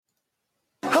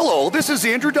Hello, this is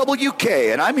Andrew WK,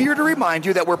 and I'm here to remind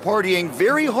you that we're partying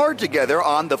very hard together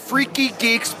on the Freaky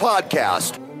Geeks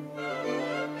podcast.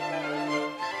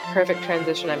 Perfect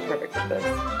transition. I'm perfect with this.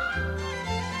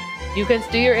 You can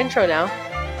do your intro now.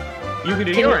 You can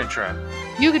do your intro.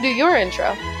 You can do your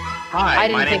intro. Hi,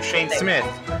 my name's Shane Smith.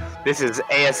 This is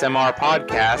ASMR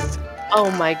Podcast. Oh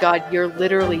my god, you're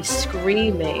literally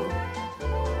screaming.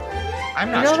 I'm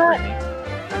not screaming.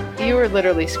 You were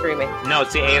literally screaming. No,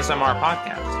 it's the ASMR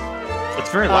Podcast. It's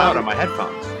very loud on my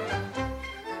headphones.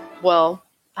 Well,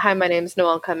 hi, my name's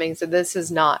Noelle Cummings, and this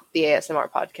is not the ASMR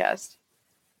Podcast.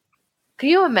 Can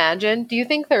you imagine? Do you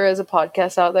think there is a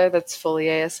podcast out there that's fully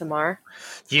ASMR?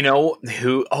 You know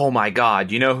who? Oh my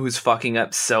god. You know who's fucking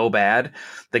up so bad?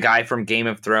 The guy from Game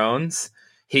of Thrones.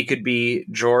 He could be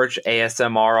George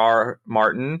ASMR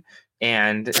Martin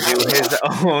and do his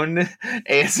own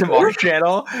ASMR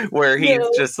channel where he's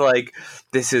just like,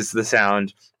 this is the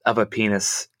sound of a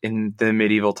penis in the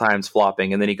medieval times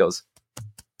flopping. And then he goes,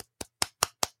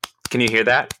 can you hear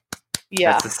that?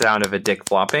 Yeah. That's the sound of a dick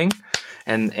flopping.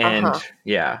 And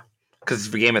yeah, because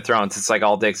for Game of Thrones, it's like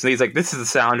all dicks. And he's like, this is the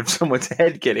sound of someone's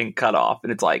head getting cut off.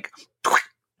 And it's like,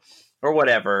 or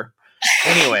whatever.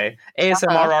 Anyway,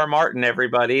 ASMR Martin,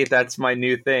 everybody. That's my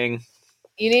new thing.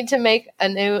 You need to make a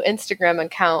new Instagram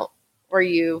account where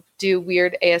you do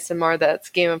weird ASMR that's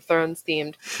Game of Thrones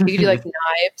themed. You could do like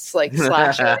knives, like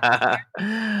slashing.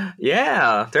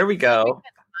 Yeah, there we go.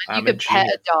 You could pet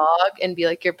a dog and be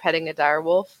like you're petting a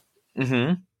direwolf.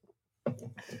 Mm-hmm.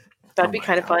 That'd be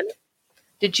kind of fun.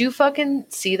 Did you fucking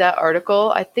see that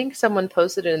article? I think someone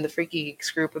posted it in the Freaky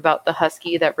Geeks group about the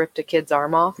husky that ripped a kid's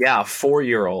arm off. Yeah, a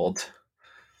 4-year-old.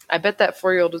 I bet that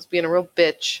 4-year-old was being a real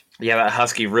bitch. Yeah, that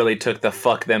husky really took the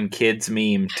fuck them kids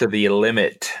meme to the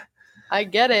limit. I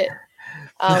get it.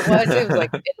 It was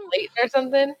like late or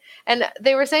something. And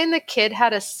they were saying the kid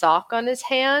had a sock on his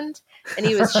hand and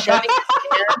he was shoving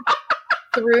his hand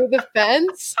through the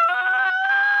fence.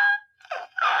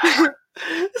 So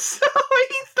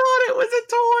he thought it was a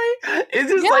toy. It's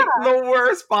just like the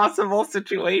worst possible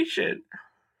situation.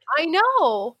 I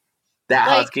know. That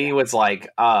husky was like,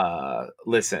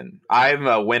 listen, I'm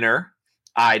a winner.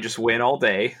 I just win all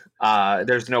day.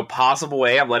 There's no possible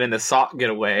way I'm letting the sock get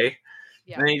away.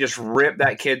 Yeah. And then he just ripped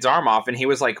that kid's arm off, and he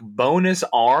was like, bonus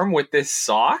arm with this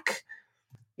sock?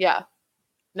 Yeah.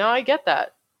 No, I get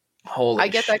that. I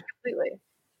get that completely.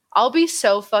 I'll be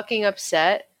so fucking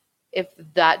upset if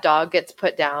that dog gets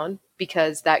put down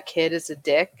because that kid is a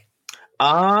dick.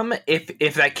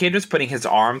 If that kid was putting his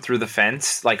arm through the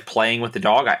fence, like playing with the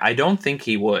dog, I don't think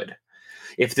he would.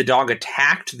 If the dog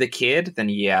attacked the kid, then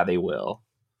yeah, they will.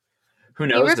 Who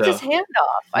knows? He ripped his hand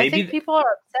off. I think people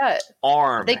are upset.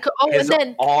 Arm.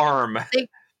 Arm.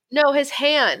 His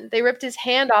hand. They ripped his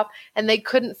hand off, and they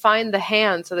couldn't find the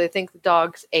hand, so they think the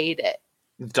dogs ate it.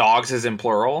 Dogs is in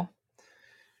plural?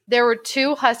 There were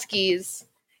 2 huskies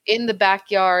in the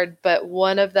backyard, but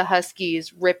one of the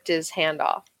huskies ripped his hand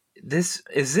off. Is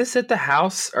this at the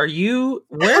house?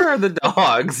 Where are the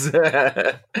dogs?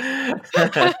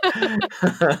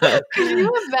 Can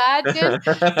you imagine?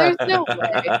 There's no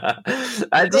way.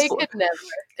 They could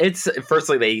never.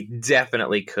 Firstly, they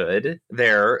definitely could.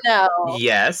 No.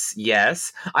 Yes.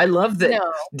 I love that.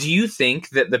 No. Do you think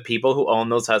that the people who own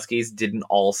those huskies didn't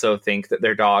also think that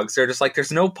they're dogs? They're just like,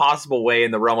 there's no possible way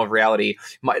in the realm of reality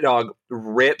my dog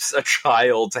rips a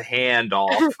child's hand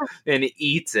off and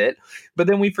eats it. But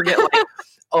then we forget, like,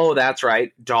 oh, that's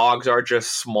right. Dogs are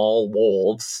just small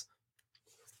wolves.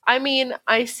 I mean,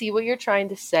 I see what you're trying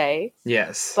to say.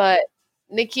 Yes. But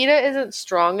Nikita isn't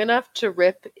strong enough to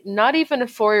rip not even a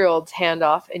 4-year-old's hand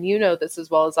off, and you know this as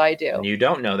well as I do. You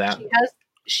don't know that.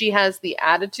 She has the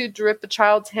attitude to rip a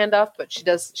child's hand off, but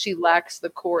she lacks the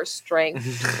core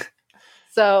strength.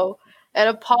 And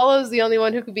Apollo's the only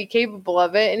one who could be capable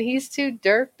of it, and he's too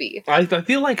derpy. I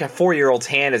feel like a 4-year-old's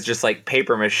hand is just like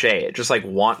paper mache. It just like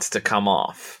wants to come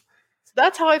off.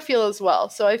 That's how I feel as well.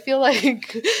 So I feel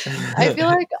like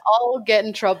I'll get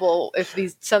in trouble if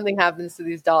something happens to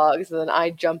these dogs, and then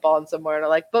I jump on somewhere and I'm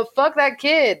like, but fuck that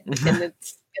kid, and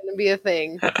it's gonna be a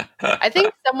thing. I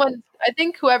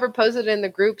think whoever posted it in the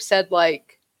group said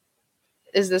like,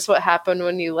 is this what happened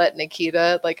when you let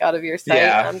Nikita like out of your sight?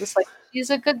 Yeah. And I'm just like, she's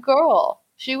a good girl.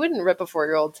 She wouldn't rip a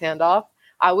 4-year-old's hand off.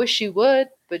 I wish she would,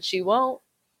 but she won't.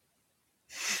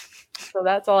 So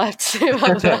that's all I have to say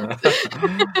about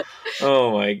that.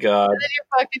 Oh my god. And then your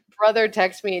fucking brother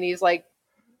texts me and he's like,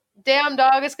 damn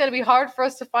dog, it's gonna be hard for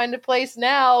us to find a place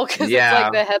now, because it's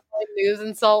like the headline news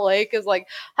in Salt Lake is like,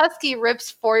 husky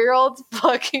rips 4-year-old's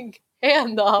fucking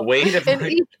hand off. Wait a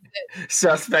minute.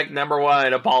 Suspect number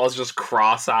 1, Apollo's just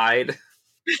cross-eyed.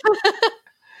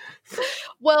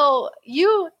 Well, Well,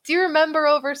 do you remember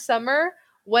over summer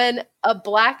when a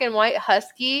black and white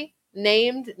husky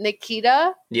named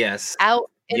Nikita Yes. out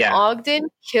in Yeah. Ogden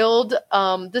killed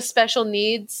the special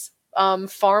needs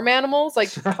farm animals, like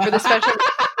for the special needs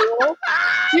school?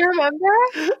 Do you remember?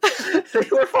 They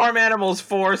were farm animals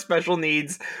for special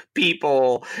needs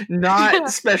people, not Yeah.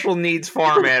 special needs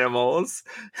farm animals.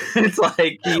 It's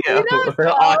like, you We know, don't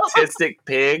know. autistic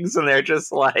pigs, and they're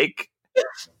just like,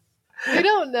 We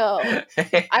don't know.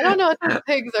 I don't know what those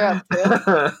pigs are up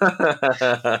to.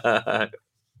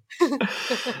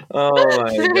 Oh my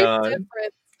Same god.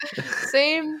 difference.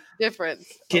 Same difference.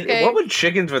 What Okay, would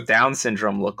chickens with Down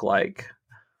syndrome look like?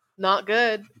 not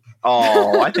good.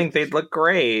 Oh, I think they'd look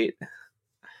great.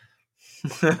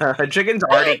 Chickens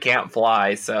already can't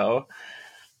fly, so.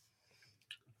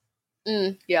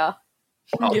 Yeah.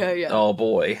 Oh, Yeah. Oh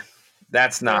boy,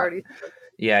 that's They're not. already-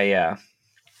 Yeah.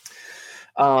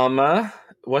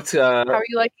 What's How are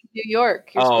you liking New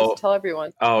York? You're supposed to tell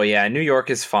everyone. Oh yeah, New York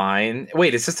is fine.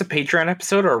 Wait, is this a Patreon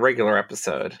episode or a regular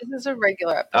episode? This is a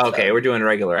regular episode. Okay, we're doing a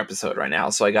regular episode right now,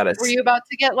 so I gotta. Were you about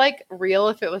to get like real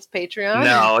if it was Patreon?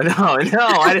 No.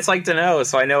 I just like to know,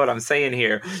 so I know what I'm saying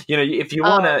here. You know, if you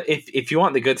wanna, if you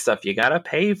want the good stuff, you gotta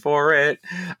pay for it.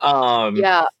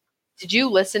 Yeah. Did you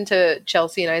listen to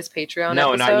Chelsea and I's Patreon?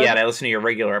 No, episode? not yet. I listened to your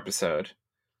regular episode.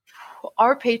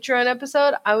 Our Patreon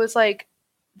episode, I was like,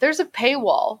 there's a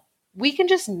paywall. We can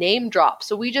just name drop.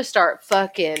 So we just start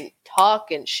fucking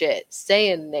talking shit,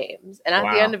 saying names. And at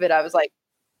the end of it, I was like,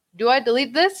 do I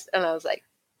delete this? And I was like,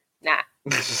 nah,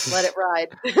 let it ride.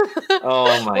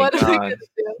 Oh my What are we god. gonna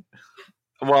do?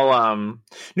 Well,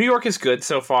 New York is good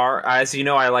so far. As you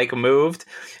know, I moved.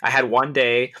 I had one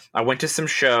day. I went to some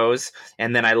shows,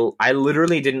 and then I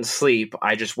literally didn't sleep.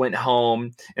 I just went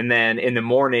home, and then in the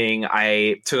morning,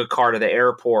 I took a car to the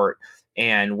airport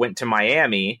and went to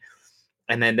Miami.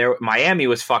 And then Miami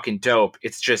was fucking dope.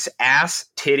 It's just ass,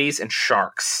 titties, and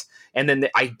sharks. And then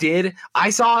I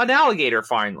saw an alligator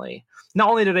finally. Not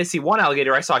only did I see one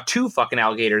alligator, I saw two fucking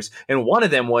alligators, and one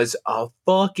of them was a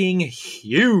fucking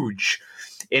huge.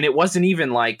 And it wasn't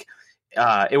even like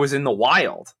it was in the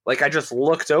wild. Like I just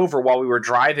looked over while we were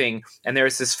driving, and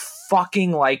there's this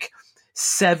fucking like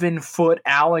 7-foot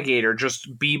alligator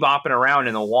just bebopping around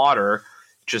in the water,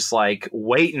 just like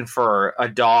waiting for a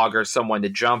dog or someone to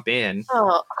jump in.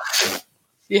 Oh,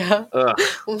 yeah. Ugh.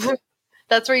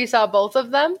 That's where you saw both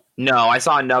of them? No, I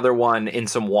saw another one in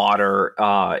some water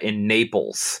in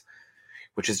Naples,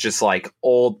 which is just like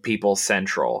old people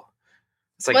central.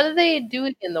 It's like, what are they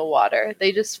doing in the water?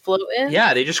 They just float in?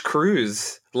 yeah, they just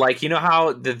cruise. Like, you know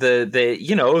how the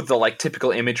you know, the like typical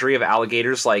imagery of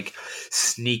alligators like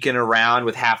sneaking around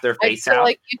with half their face I feel out.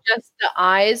 like you just the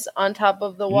eyes on top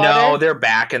of the water. No, their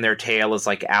back and their tail is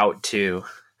like out too.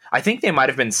 I think they might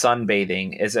have been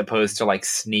sunbathing as opposed to like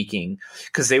sneaking,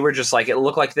 because they were just like, it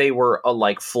looked like they were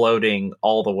like floating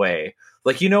all the way.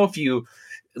 Like, you know, if you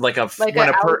like an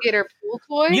alligator pool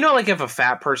toy. You know, like if a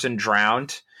fat person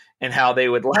drowned and how they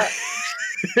would like,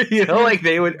 you know, like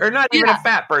they would, or not even a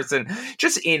fat person,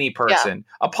 just any person.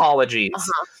 Yeah. Apologies.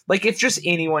 Like if just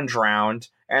anyone drowned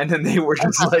and then they were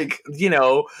just like, you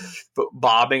know,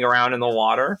 bobbing around in the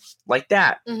water like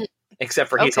that. Mm-hmm. Except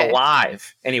for he's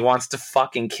alive and he wants to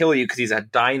fucking kill you because he's a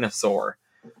dinosaur.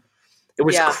 It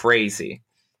was crazy.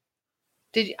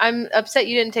 I'm upset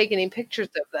you didn't take any pictures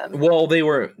of them. Well, they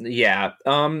were, yeah.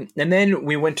 And then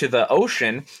we went to the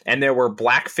ocean and there were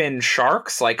blackfin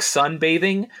sharks like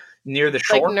sunbathing near the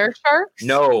shore. Like nurse sharks?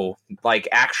 No, like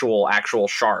actual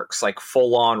sharks, like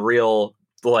full on real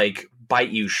like bite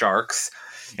you sharks.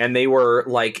 And they were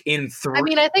like in three. I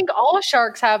mean, I think all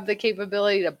sharks have the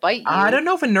capability to bite you. I don't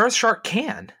know if a nurse shark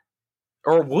can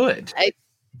or would. I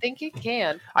think it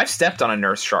can. I've stepped on a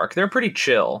nurse shark. They're pretty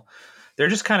chill. They're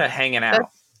just kind of hanging out.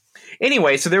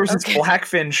 Anyway, so there was this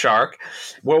blackfin shark.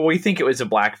 Well, we think it was a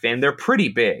blackfin. They're pretty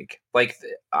big. Like,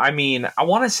 I mean, I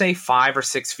want to say 5 or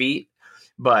 6 feet,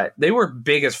 but they were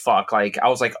big as fuck. Like, I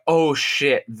was like, oh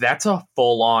shit, that's a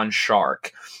full on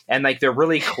shark. And like, they're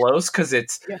really close because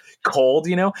it's cold,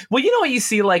 you know? Well, you know what you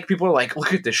see, like, people are like,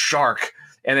 look at this shark.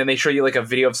 And then they show you like a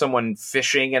video of someone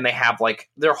fishing and they have like,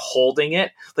 they're holding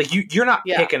it. Like you're not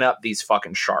picking up these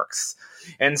fucking sharks.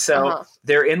 And so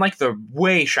they're in like the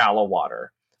way shallow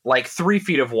water, like 3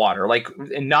 feet of water, like,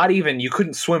 and not even, you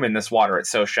couldn't swim in this water.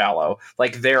 It's so shallow.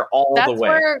 Like they're all the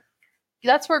way.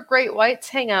 That's where great whites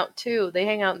hang out too. They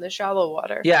hang out in the shallow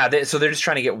water. Yeah, so they're just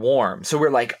trying to get warm. So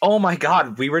we're like, oh my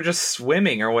god, we were just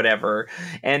swimming or whatever.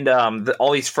 And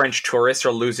all these French tourists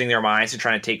are losing their minds and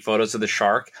trying to take photos of the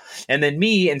shark. And then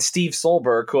me and Steve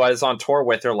Solberg, who I was on tour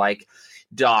with, are like,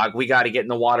 dog, we got to get in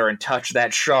the water and touch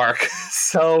that shark.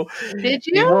 So Did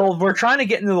you? Well, we're trying to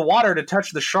get into the water to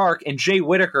touch the shark, and Jay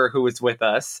Whitaker, who was with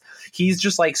us, he's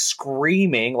just like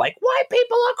screaming, like, white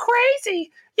people are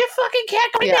crazy. You fucking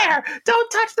can't go in there. Don't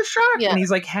touch the shark. Yeah. And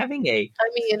he's like having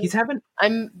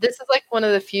this is like one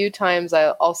of the few times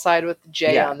I'll side with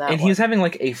Jay on that. And he was having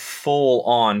like a full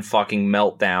on fucking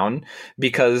meltdown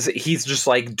because he's just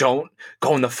like, don't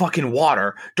go in the fucking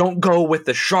water. Don't go with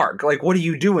the shark. Like, what are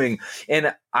you doing?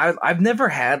 And I've never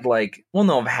had like, well,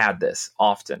 no, I've had this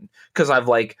often because I've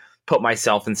like put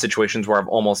myself in situations where I've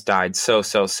almost died so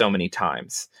many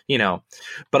times, you know,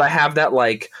 but I have that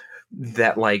white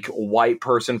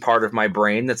person part of my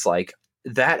brain that's like,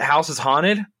 that house is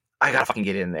haunted. I gotta fucking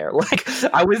get in there. Like,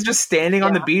 I was just standing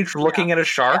on the beach looking at a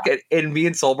shark, and me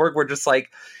and Solberg were just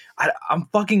like, I'm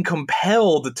fucking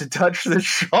compelled to touch the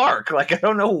shark. Like, I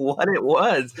don't know what it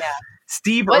was. Yeah.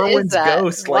 Steve Irwin's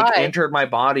ghost entered my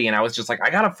body, and I was just like, I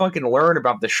gotta fucking learn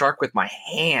about the shark with my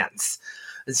hands.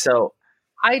 And so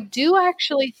I do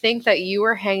actually think that you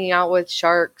were hanging out with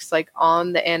sharks like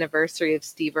on the anniversary of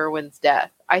Steve Irwin's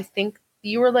death. I think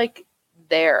you were like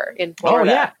there in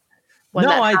Florida.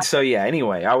 Oh yeah.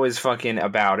 Anyway, I was fucking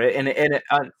about it,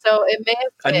 so it may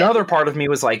have been. Another part of me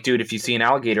was like, dude, if you see an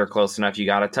alligator close enough, you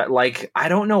gotta like, I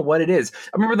don't know what it is. I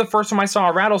remember the first time I saw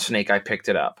a rattlesnake, I picked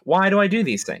it up. Why do I do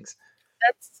these things?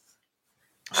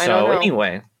 I don't know.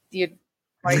 Anyway, yeah.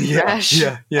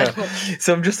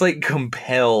 So I'm just like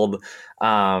compelled,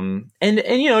 and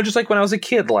you know, just like when I was a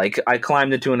kid, like I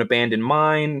climbed into an abandoned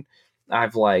mine.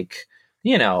 I've like,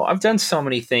 you know, I've done so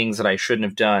many things that I shouldn't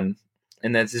have done.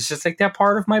 And it's just like that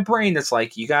part of my brain that's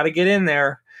like, you got to get in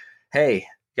there. Hey,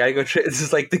 you got to go. It's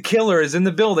just like the killer is in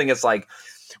the building. It's like,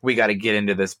 we got to get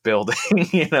into this building,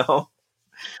 you know?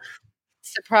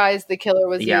 Surprised the killer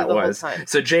was you the whole time.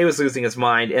 So Jay was losing his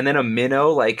mind. And then a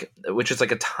minnow, like, which is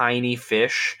like a tiny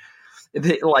fish,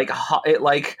 it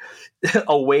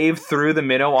a wave threw the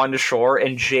minnow onto shore.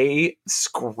 And Jay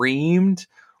screamed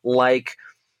like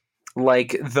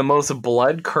the most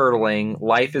blood-curdling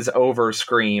life is over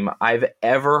scream I've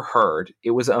ever heard.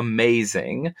 It was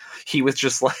amazing. He was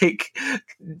just like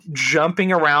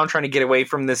jumping around trying to get away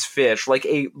from this fish,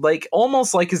 like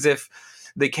almost like as if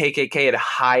the KKK had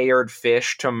hired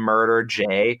fish to murder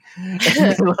Jay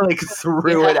and like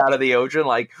threw it out of the ocean.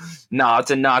 Like, nah,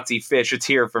 it's a Nazi fish. It's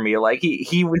here for me. Like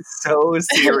he was so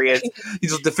serious.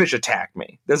 He's like, the fish attacked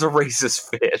me. There's a racist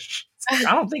fish. I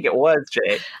don't think it was,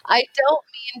 Jay. I don't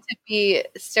mean to be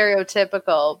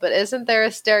stereotypical, but isn't there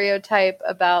a stereotype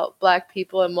about Black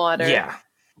people in water? Yeah.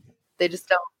 They just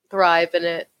don't thrive in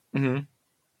it. Mm-hmm.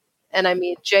 And I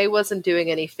mean, Jay wasn't doing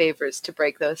any favors to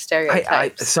break those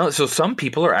stereotypes. So some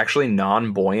people are actually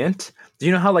non-buoyant. Do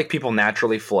you know how like people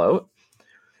naturally float?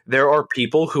 There are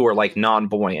people who are like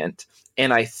non-buoyant.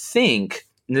 And I think,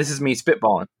 and this is me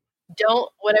spitballing.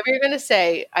 Whatever you're going to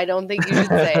say, I don't think you should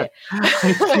say it.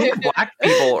 I think Black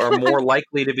people are more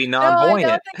likely to be non-buoyant.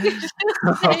 No, I don't think you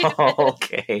should say it.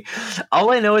 Okay.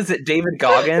 All I know is that David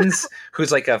Goggins,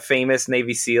 who's like a famous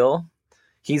Navy SEAL,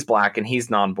 he's Black and he's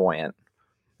non-buoyant.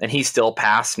 And he still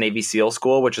passed Navy SEAL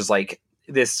school, which is like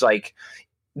this, like,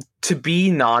 to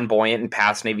be non-buoyant and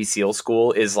pass Navy SEAL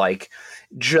school is like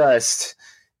just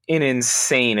an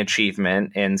insane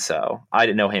achievement. And so I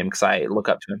didn't know him because I look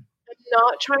up to him. I'm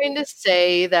not trying to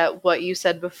say that what you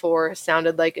said before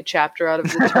sounded like a chapter out of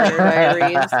the Turner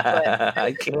Diaries, but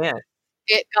I can't.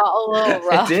 It got a little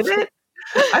rough. Did it?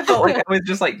 I felt like I was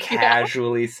just like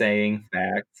casually saying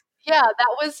facts. Yeah,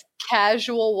 that was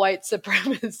casual white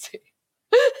supremacy.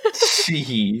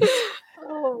 Jeez.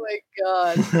 Oh my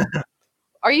god.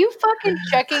 Are you fucking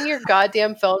checking your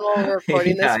goddamn phone while we're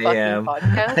recording this fucking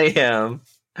podcast? I am.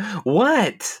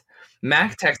 What?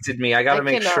 Mac texted me. I gotta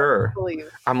make sure.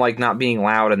 I'm like not being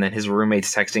loud, and then his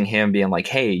roommate's texting him, being like,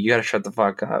 "Hey, you gotta shut the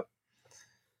fuck up."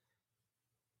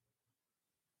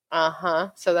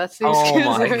 So that's the excuse.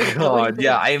 Oh my god!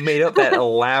 Yeah, I made up that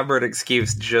elaborate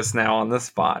excuse just now on the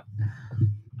spot.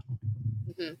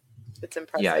 Mm-hmm. It's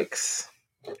impressive. Yikes!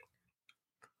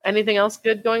 Anything else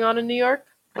good going on in New York?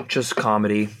 Just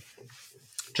comedy.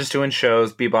 Just doing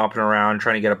shows, bebopping around,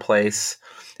 trying to get a place.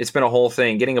 It's been a whole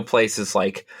thing. Getting a place is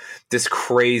like this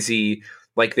crazy,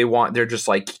 like they're just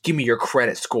like, give me your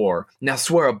credit score. Now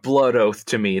swear a blood oath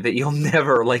to me that you'll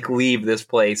never like leave this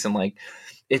place. And like,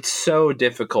 it's so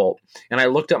difficult. And I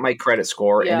looked up my credit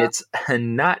score and it's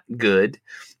not good.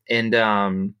 And I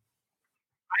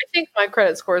think my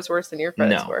credit score is worse than your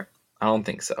credit score. I don't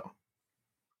think so.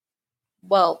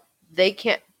 Well, they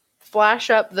can't flash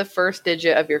up the first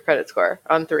digit of your credit score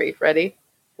on 3. Ready?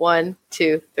 1,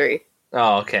 2, 3.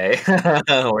 Oh, okay.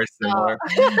 We're similar.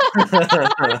 Okay,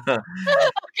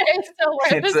 so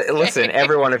we're the same. Listen,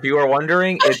 everyone, if you are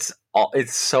wondering, it's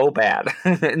so bad.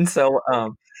 And so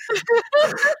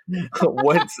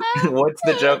what's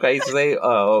the joke I used to say?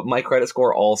 My credit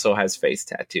score also has face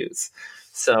tattoos.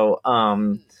 So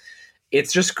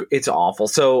it's awful.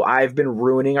 So I've been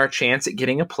ruining our chance at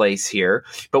getting a place here,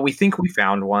 but we think we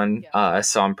found one.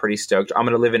 So I'm pretty stoked. I'm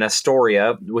going to live in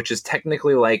Astoria, which is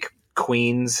technically like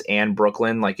Queens and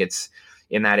Brooklyn, like it's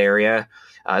in that area.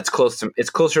 It's closer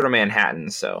to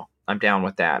Manhattan, so I'm down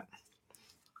with that.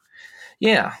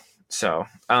 Yeah, so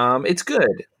it's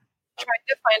good. Trying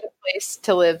to find a place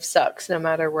to live sucks no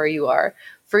matter where you are.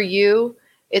 For you,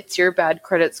 it's your bad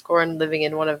credit score and living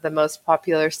in one of the most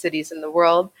popular cities in the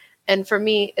world. And for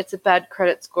me, it's a bad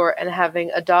credit score and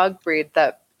having a dog breed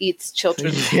that eats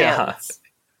children's hands.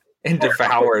 And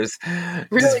devours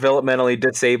developmentally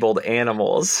disabled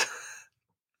animals.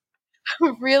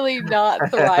 Really not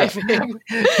thriving.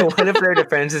 What if their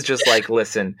defense is just like,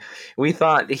 listen, we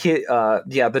thought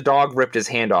the dog ripped his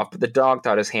hand off, but the dog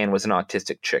thought his hand was an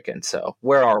autistic chicken. So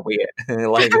where are we?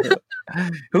 Like,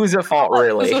 who's at fault,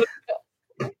 really?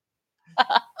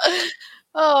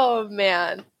 Oh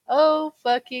man! Oh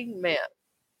fucking man!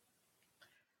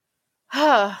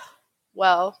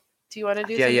 Well, do you want to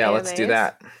do? Yeah. AMAs? Let's do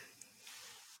that.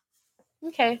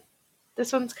 Okay.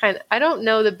 This one's I don't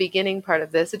know the beginning part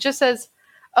of this. It just says,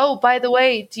 "Oh, by the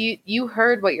way, you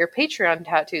heard what your Patreon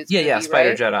tattoos?" Yeah, be, Spider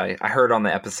right? Jedi. I heard on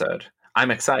the episode.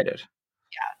 I'm excited.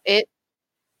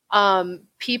 Yeah,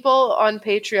 people on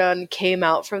Patreon came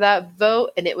out for that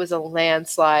vote, and it was a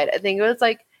landslide. I think it was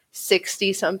like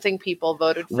 60-something people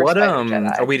voted for Spider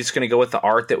Jedi. Are we just going to go with the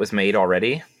art that was made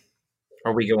already?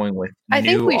 Or are we going with I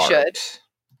think we art?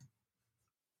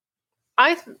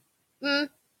 should.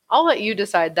 I'll let you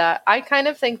decide that. I kind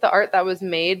of think the art that was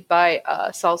made by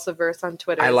Salsaverse on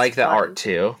Twitter. I like that fun. art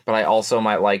too, but I also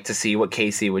might like to see what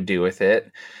Casey would do with it.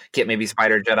 Get maybe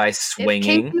Spider Jedi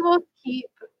swinging. If Casey will keep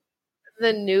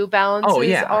the New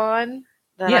Balances on.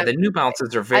 The New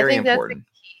Balances are very important.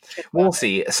 We'll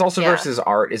see. Salsaverse's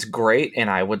art is great, and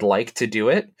I would like to do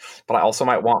it, but I also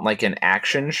might want like an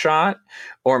action shot,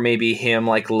 or maybe him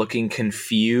like looking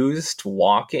confused,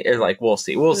 walking, or like we'll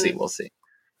see.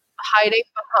 Hiding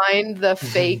behind the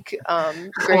fake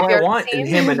graveyard I want scene.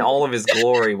 him in all of his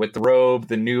glory with the robe,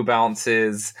 the New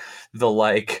Balances, the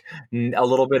like a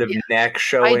little bit of neck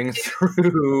showing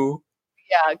through.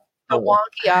 Yeah, the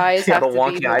wonky eyes. Yeah, the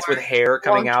wonky eyes with hair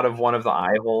coming out of one of the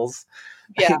eye holes.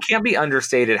 Yeah. It can't be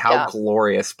understated how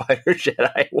glorious Spider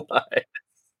Jedi was.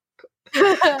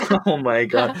 Oh my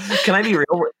god! Can I be real?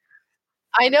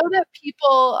 I know that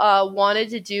people wanted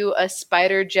to do a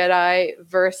Spider Jedi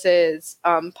versus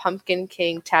Pumpkin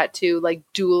King tattoo, like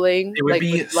dueling. It would like,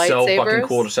 be so fucking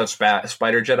cool to have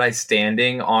Spider Jedi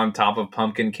standing on top of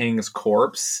Pumpkin King's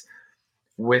corpse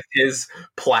with his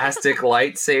plastic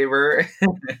lightsaber.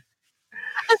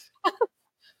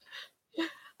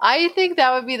 I think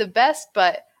that would be the best,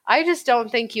 but I just don't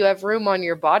think you have room on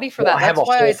your body for that. That's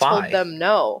why I told them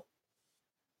no.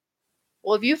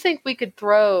 Well, if you think we could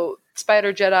throw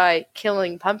Spider Jedi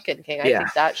killing Pumpkin King, I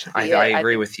think that should be it. I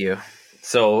agree with you.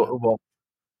 So,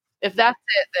 if that's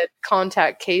it, then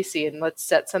contact Casey and let's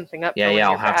set something up. Yeah,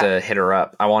 I'll have to hit her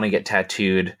up. I want to get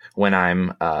tattooed when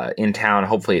I'm in town,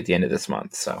 hopefully at the end of this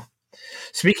month. So,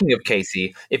 speaking of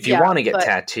Casey, if you want to get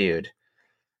tattooed,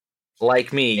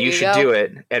 like me, you should do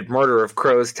it at Murder of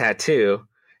Crows Tattoo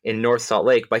in North Salt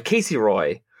Lake by Casey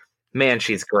Roy. Man,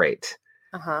 she's great.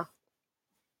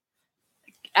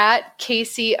 At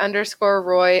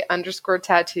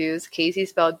Casey_Roy_tattoos. Casey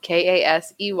spelled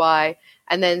Kasey,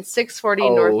 and then 640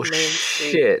 North Main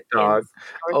Street. Shit, dog.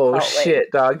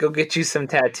 Dog. Go get you some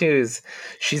tattoos.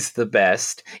 She's the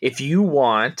best. If you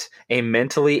want a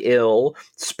mentally ill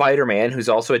Spider-Man who's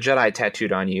also a Jedi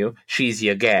tattooed on you, she's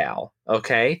your gal.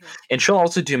 Okay? Mm-hmm. And she'll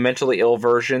also do mentally ill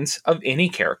versions of any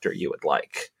character you would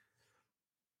like.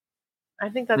 I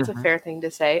think that's a fair thing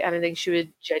to say, and I think she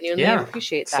would genuinely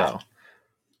appreciate that.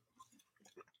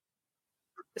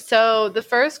 So the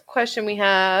first question we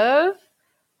have,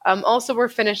 also we're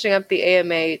finishing up the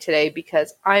AMA today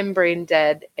because I'm brain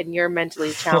dead and you're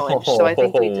mentally challenged. So I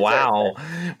think we deserve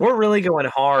it. We're really going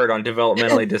hard on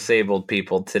developmentally disabled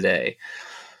people today.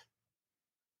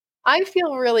 I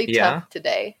feel really tough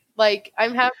today. Like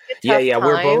I'm having a tough time.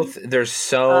 We're both. There's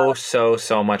so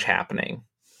much happening.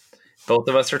 Both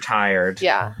of us are tired.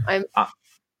 Yeah, I'm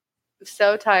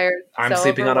so tired. I'm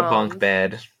sleeping on a bunk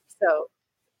bed. So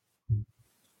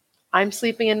I'm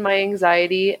sleeping in my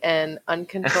anxiety and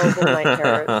uncontrollable night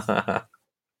terrors.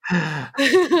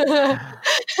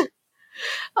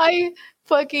 I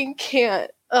fucking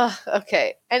can't. Ugh,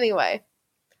 okay. Anyway,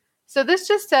 so this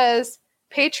just says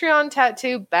Patreon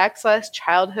tattoo /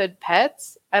 childhood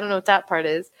pets. I don't know what that part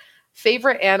is.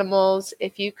 Favorite animals.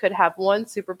 If you could have one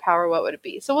superpower, what would it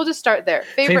be? So we'll just start there.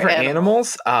 Favorite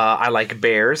animals? I like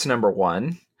bears, number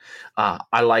one.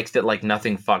 I like that like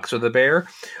nothing fucks with a bear.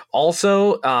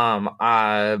 Also,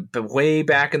 way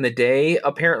back in the day,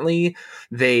 apparently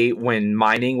when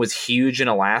mining was huge in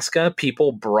Alaska,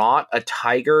 people brought a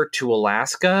tiger to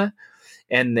Alaska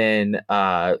and then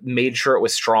made sure it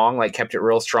was strong, like kept it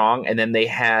real strong. And then they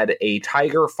had a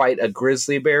tiger fight a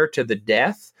grizzly bear to the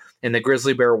death, and the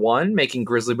grizzly bear won, making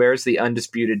grizzly bears the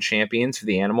undisputed champions for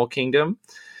the animal kingdom.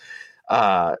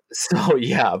 So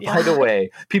yeah, by the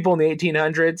way, people in the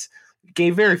 1800s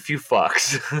gave very few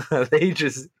fucks. They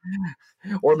just,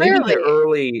 or maybe the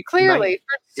early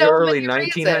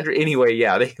 1900s. Anyway,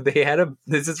 yeah, they had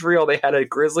this is real. They had a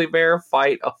grizzly bear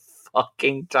fight a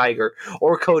fucking tiger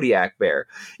or Kodiak bear.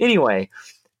 Anyway,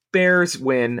 bears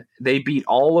win. They beat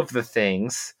all of the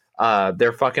things.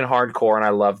 They're fucking hardcore and I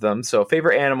love them. So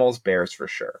favorite animals, bears for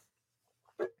sure.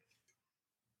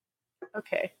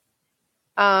 Okay.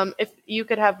 If you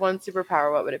could have one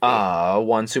superpower, what would it be?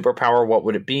 One superpower, what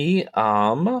would it be?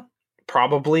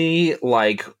 Probably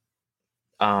like,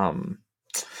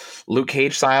 Luke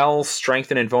Cage style strength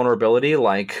and invulnerability,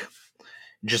 like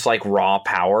just like raw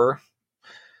power.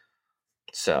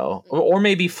 So, or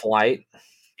maybe flight.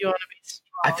 You want to be strong.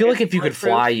 I feel like if you could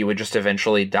fly, you would just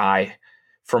eventually die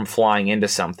from flying into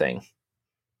something.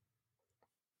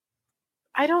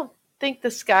 I don't think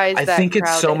the sky's I think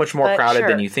it's so much more crowded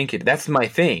than you think it. That's my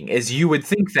thing, is you would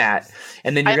think that,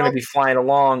 and then you're going to be flying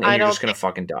along and you're just going to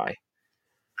fucking die.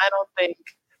 I don't think.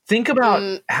 Think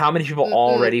about how many people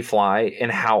already fly and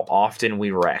how often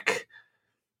we wreck.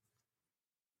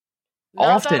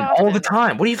 Often, all the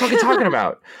time. What are you fucking talking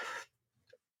about?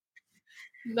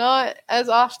 Not as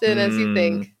often as you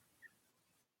think.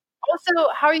 Also,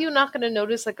 how are you not going to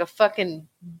notice like a fucking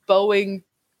Boeing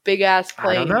big ass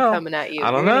plane coming at you? I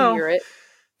don't know. Hear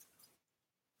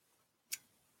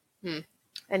it.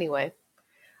 Anyway,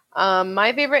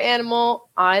 my favorite animal,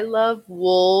 I love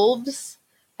wolves.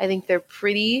 I think they're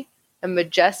pretty and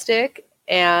majestic.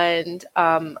 And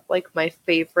like my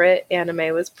favorite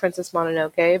anime was Princess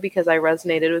Mononoke because I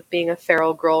resonated with being a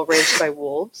feral girl raised by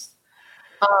wolves.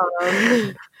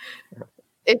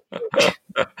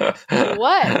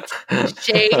 What,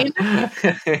 Shane?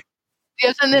 You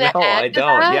have something to add? I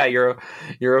don't. That? Yeah,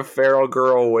 you're a feral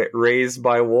girl raised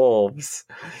by wolves.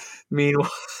 Meanwhile,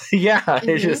 yeah,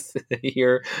 it's just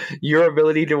your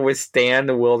ability to withstand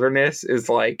the wilderness is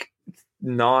like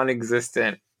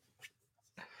non-existent.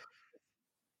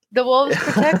 The wolves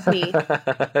protect me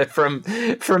from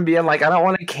being like, I don't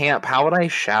want to camp. How would I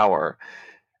shower?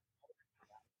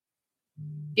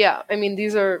 Yeah, I mean,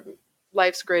 these are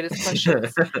life's greatest questions.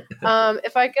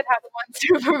 If I could have one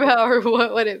superpower,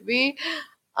 what would it be?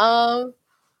 I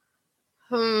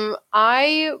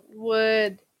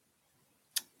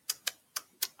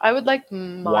would like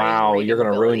mind Wow, you're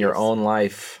going to ruin your own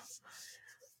life.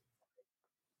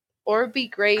 Or be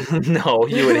great. No,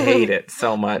 you would hate it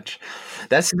so much.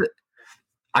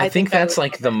 I think that's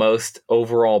like the most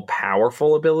overall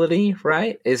powerful ability,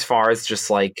 right? As far as just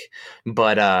like,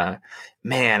 but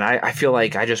man, I feel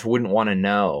like I just wouldn't want to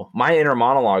know. My inner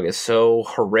monologue is so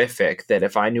horrific that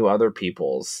if I knew other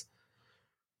people's.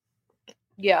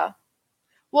 Yeah.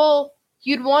 Well,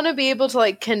 you'd want to be able to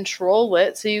like control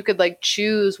it so you could like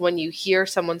choose when you hear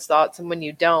someone's thoughts and when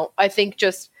you don't. I think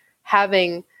just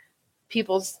having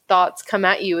people's thoughts come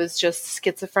at you is just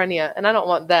schizophrenia, and I don't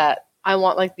want that. I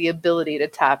want like the ability to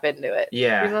tap into it.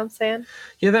 Yeah. You know what I'm saying?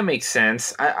 Yeah, that makes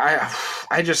sense.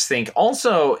 I just think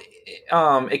also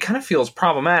it kind of feels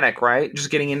problematic, right? Just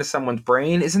getting into someone's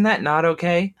brain. Isn't that not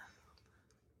okay?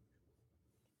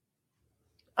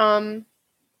 It's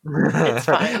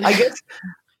fine. I guess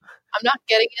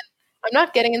I'm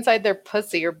not getting inside their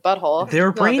pussy or butthole.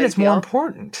 Their brain is more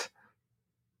important.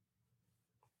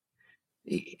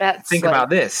 Think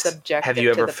about this. Have you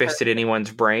ever fisted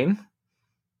anyone's brain?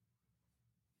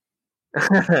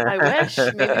 I wish.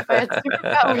 Maybe if I had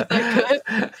superpowers, I could.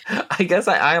 I guess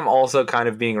I am also kind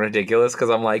of being ridiculous because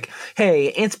I'm like, hey,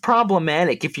 it's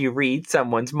problematic if you read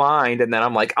someone's mind. And then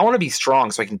I'm like, I want to be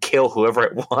strong so I can kill whoever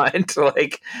I want.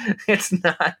 Like, it's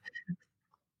not.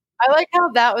 I like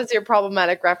how that was your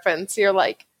problematic reference. You're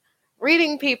like,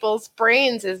 reading people's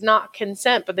brains is not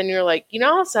consent. But then you're like, you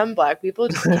know how some black people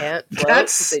just can't float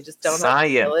because they just don't have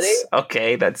the ability?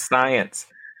 Okay, that's science.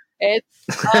 It's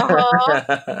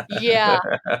yeah.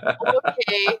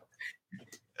 Okay.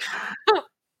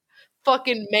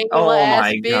 Fucking male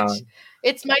ass bitch. God.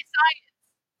 It's my science.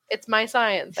 It's my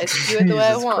science. I do it the way I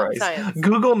Jesus want. Christ. Science.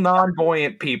 Google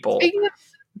non-buoyant people. Speaking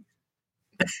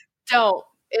of, don't.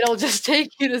 It'll just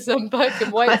take you to some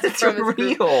fucking white That's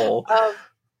supremacy group. real.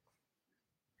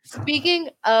 Speaking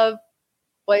of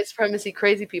white supremacy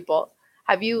crazy people,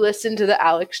 have you listened to the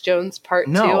Alex Jones part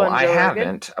 2 No, on I Joe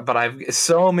haven't. But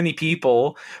so many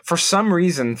people, for some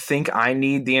reason, think I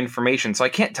need the information. So I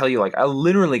can't tell you. Like,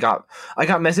 I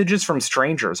got messages from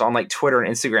strangers on like Twitter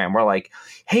and Instagram where like,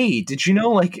 hey, did you know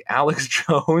like Alex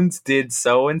Jones did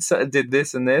so and so, did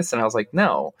this and this? And I was like,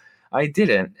 no, I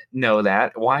didn't know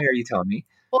that. Why are you telling me?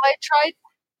 Well,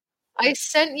 I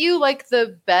sent you like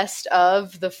the best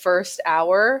of the first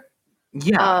hour.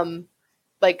 Yeah.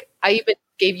 Like I even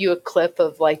gave you a clip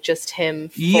of like just him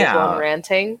full-blown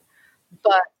ranting.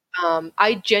 But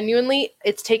I genuinely,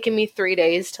 it's taken me 3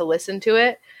 days to listen to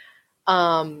it.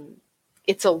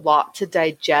 It's a lot to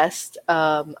digest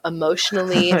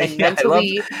emotionally and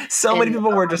mentally. So many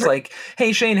people were just like,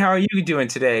 hey, Shane, how are you doing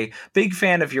today? Big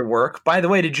fan of your work. By the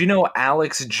way, did you know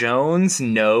Alex Jones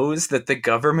knows that the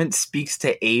government speaks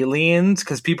to aliens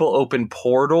because people open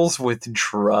portals with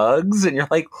drugs? And you're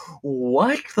like,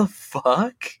 what the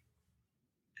fuck?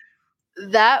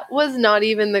 That was not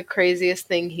even the craziest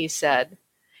thing he said.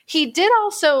 He did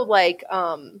also like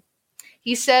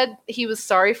he said he was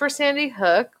sorry for Sandy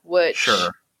Hook, which Sure.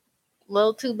 a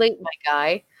little too late, my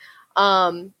guy.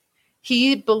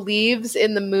 He believes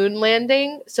in the moon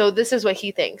landing, so this is what he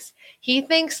thinks. He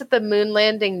thinks that the moon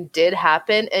landing did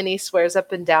happen, and he swears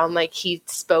up and down like he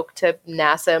spoke to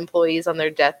NASA employees on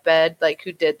their deathbed, like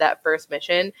who did that first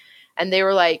mission, and they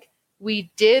were like,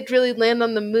 we did really land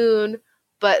on the moon,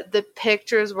 but the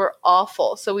pictures were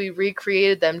awful, so we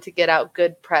recreated them to get out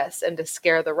good press and to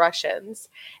scare the Russians.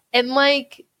 And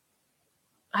like,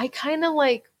 I kind of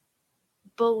like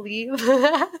believe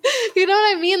that. You know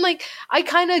what I mean? Like, I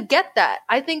kind of get that.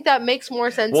 I think that makes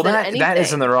more sense than anything. That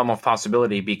is in the realm of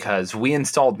possibility because we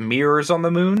installed mirrors on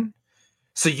the moon.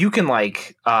 So you can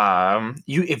like,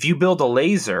 if you build a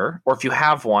laser, or if you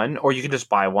have one, or you can just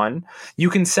buy one, you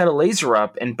can set a laser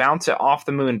up and bounce it off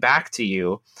the moon back to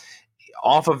you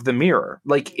off of the mirror.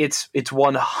 Like it's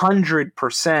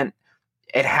 100%.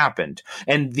 It happened,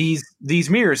 and these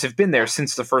mirrors have been there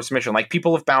since the first mission. Like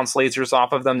people have bounced lasers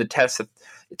off of them to test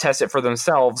it for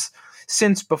themselves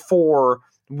since before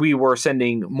we were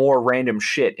sending more random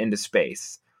shit into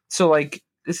space. So like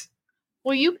this.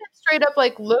 Well, you can straight up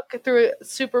like look through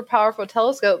super powerful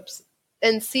telescopes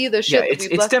and see the shit. Yeah,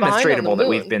 it's demonstrable that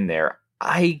we've been there.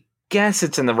 I guess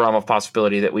it's in the realm of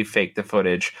possibility that we faked the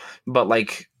footage, but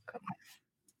like,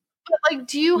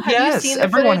 do you have you seen the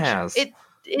everyone footage? has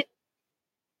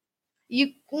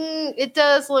it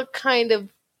does look kind of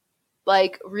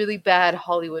like really bad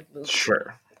Hollywood movie.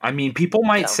 Sure. I mean, people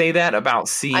might say that about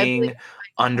seeing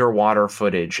underwater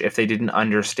footage if they didn't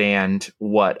understand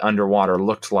what underwater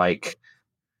looked like.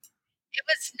 It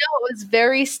was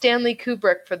very Stanley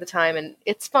Kubrick for the time, and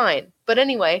it's fine. But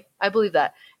anyway, I believe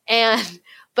that.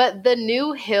 But the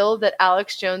new hill that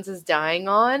Alex Jones is dying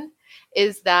on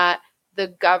is that the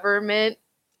government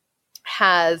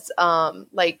has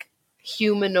like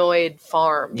humanoid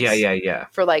farms. Yeah.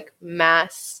 For like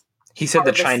mass. He said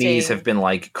the Chinese have been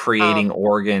like creating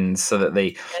organs so that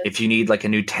if you need like a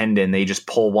new tendon, they just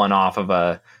pull one off of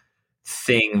a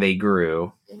thing they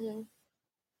grew. Mm-hmm.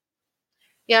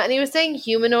 Yeah, and he was saying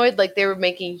humanoid, like they were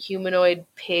making humanoid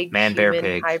pig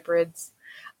hybrids.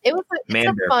 It's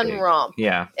a fun romp.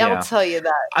 Yeah. I'll tell you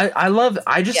that.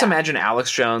 I just imagine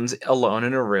Alex Jones alone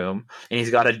in a room, and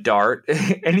he's got a dart,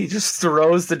 and he just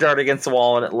throws the dart against the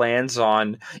wall, and it lands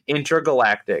on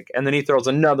Intergalactic, and then he throws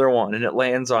another one, and it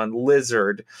lands on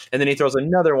Lizard, and then he throws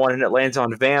another one, and it lands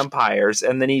on Vampires,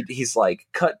 and then he's like,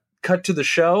 cut to the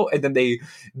show, and then they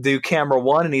do camera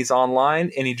one, and he's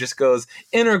online, and he just goes,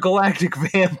 intergalactic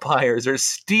vampires are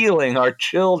stealing our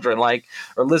children,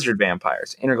 or lizard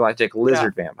vampires, intergalactic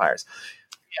lizard vampires.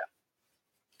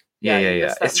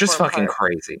 Yeah. It's just fucking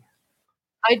crazy.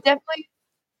 I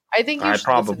think you should. I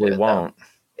probably won't.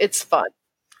 It's fun.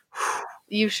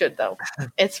 You should though.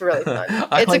 It's really fun.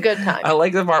 It's a good time. I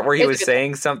like the part where he was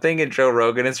saying something, and Joe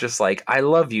Rogan is just like, "I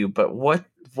love you, but what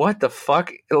the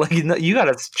fuck? Like, you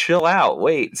gotta chill out.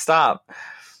 Wait, stop."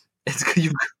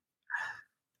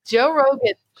 Joe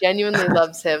Rogan genuinely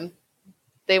loves him.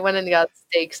 They went and got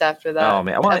steaks after that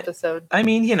episode. I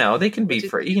mean, they can be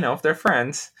if they're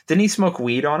friends. Didn't he smoke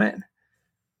weed on it?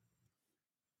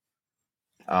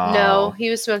 No, he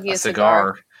was smoking a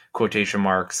cigar. Quotation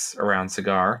marks around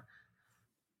cigar.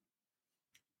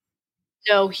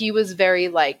 No, he was very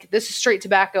like, this is straight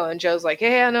tobacco, and Joe's like,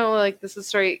 hey, I know, like this is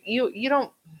straight. You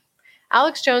don't.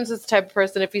 Alex Jones is the type of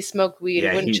person, if he smoked weed,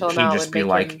 Yeah, wouldn't chill him he'd out. just Would be make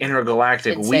like, him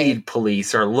intergalactic insane. weed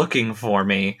police are looking for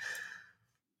me.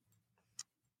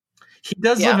 He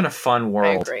does live in a fun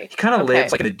world. agree. He kind of Okay.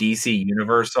 lives like in the DC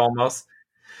universe almost.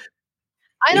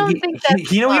 I don't think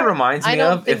that's you know what he fun. reminds I me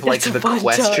don't of? think If like that's a the fun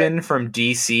Question time. from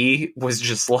DC was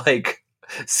just like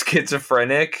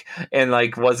schizophrenic and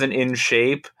like wasn't in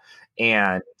shape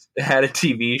and had a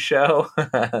TV show.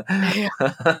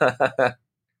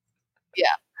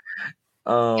 Yeah.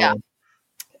 Yeah.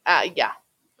 Yeah.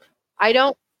 I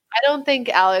don't think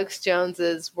Alex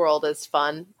Jones's world is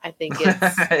fun. I think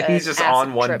it's He's just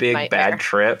on one big nightmare bad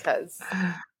trip. because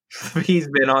He's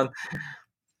been on.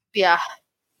 Yeah,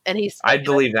 and he's. I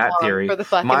believe that theory. For the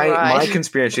fucking my ride.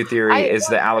 conspiracy theory is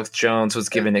that Alex Jones was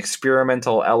given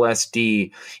experimental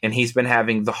LSD, and he's been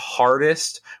having the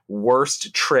hardest,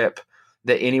 worst trip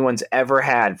that anyone's ever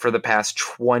had for the past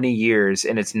 20 years,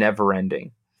 and it's never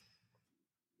ending.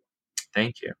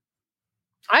 Thank you.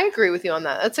 I agree with you on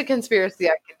that. That's a conspiracy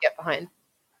I could get behind.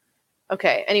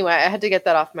 Okay. Anyway, I had to get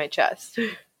that off my chest.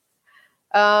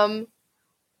 Oh,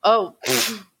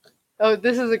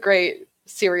 this is a great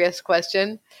serious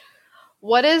question.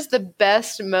 What is the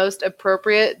best, most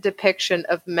appropriate depiction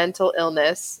of mental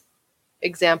illness?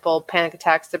 Example, panic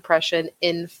attacks, depression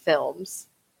in films.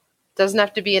 Doesn't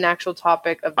have to be an actual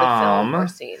topic of the film or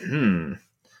scene.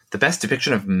 The best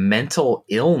depiction of mental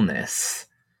illness.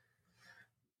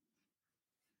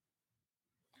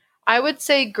 I would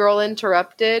say Girl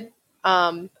Interrupted.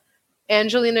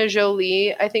 Angelina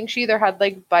Jolie, I think she either had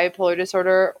like bipolar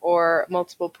disorder or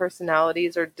multiple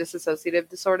personalities or dissociative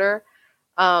disorder.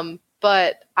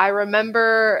 But I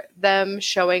remember them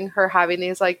showing her having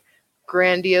these like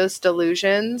grandiose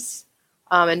delusions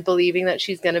and believing that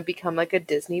she's going to become like a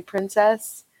Disney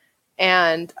princess.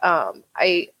 And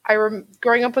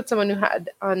growing up with someone who had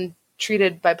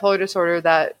untreated bipolar disorder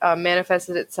that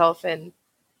manifested itself in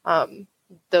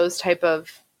those type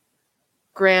of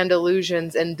grand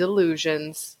illusions and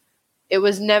delusions. It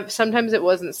was sometimes it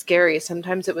wasn't scary,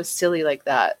 sometimes it was silly like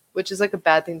that, which is like a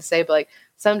bad thing to say, but like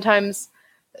sometimes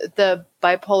the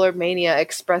bipolar mania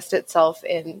expressed itself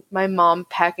in my mom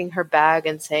packing her bag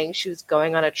and saying she was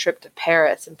going on a trip to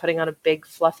Paris and putting on a big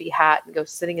fluffy hat and go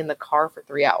sitting in the car for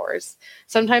 3 hours.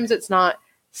 Sometimes it's not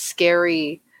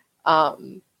scary,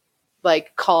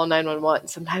 like call 911.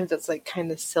 Sometimes it's like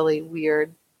kind of silly,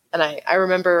 weird. And I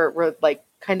remember like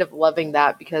kind of loving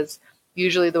that because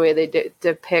usually the way they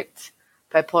depict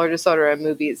bipolar disorder in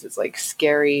movies is like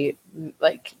scary,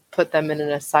 like put them in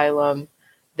an asylum.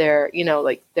 They're,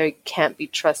 like they can't be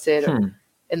trusted.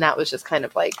 And that was just kind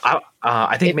of like,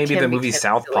 I think maybe the movie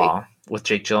Southpaw with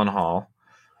Jake Gyllenhaal.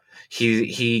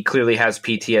 He clearly has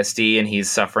PTSD and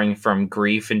he's suffering from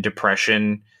grief and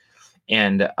depression,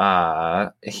 and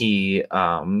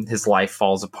his life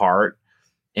falls apart.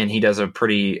 And he does a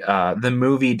pretty. The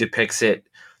movie depicts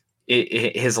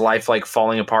his life like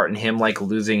falling apart and him like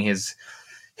losing his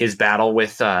battle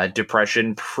with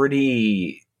depression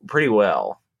pretty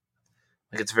well.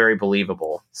 Like it's very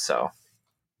believable. So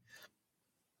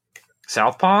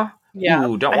Southpaw? Yeah.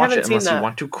 Ooh, don't watch it unless you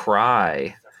want to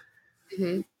cry.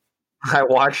 Mm-hmm. I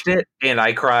watched it and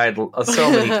I cried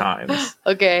so many times.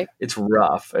 Okay. It's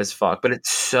rough as fuck, but it's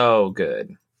so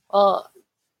good.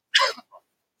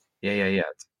 Yeah.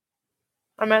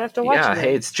 I might have to watch it. Yeah,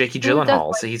 hey, it's Jakey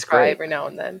Gyllenhaal, so he's great. Every now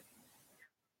and then.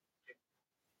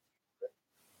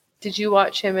 Did you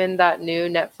watch him in that new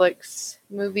Netflix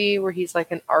movie where he's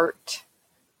like an art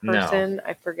person? No.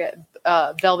 I forget.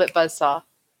 Velvet Buzzsaw.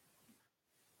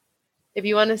 If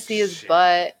you want to see his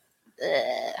butt,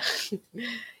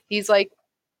 he's like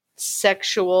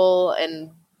sexual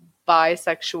and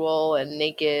bisexual and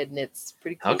naked, and it's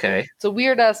pretty cool. Okay. It's a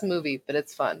weird ass movie, but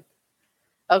it's fun.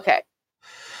 Okay.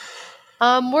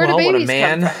 Where do babies when a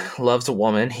man come from? loves a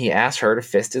woman, he asks her to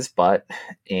fist his butt,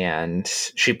 and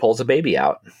she pulls a baby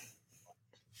out.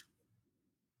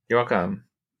 You're welcome.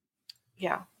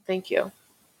 Yeah, thank you.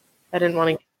 I didn't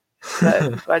want to,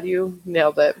 but glad you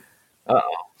nailed it.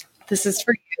 Uh-oh. This is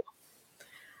for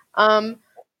you.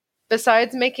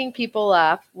 Besides making people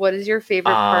laugh, what is your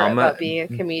favorite part about being a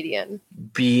comedian?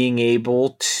 Being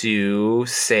able to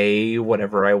say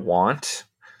whatever I want,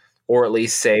 or at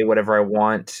least say whatever I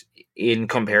want in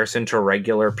comparison to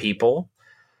regular people.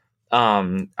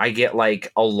 I get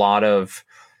like a lot of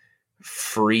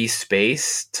free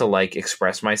space to like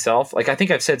express myself. Like I think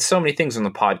I've said so many things on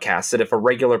the podcast that if a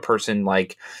regular person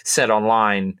like said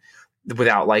online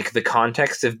without like the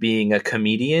context of being a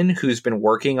comedian who's been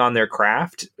working on their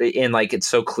craft and like it's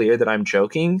so clear that I'm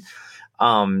joking,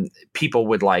 people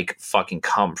would like fucking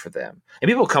come for them. And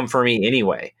people come for me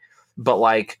anyway. But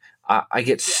like I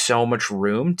get so much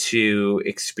room to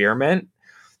experiment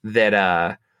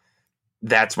that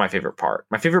that's my favorite part.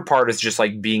 My favorite part is just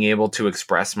like being able to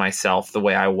express myself the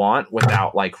way I want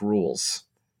without like rules.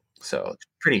 So it's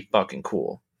pretty fucking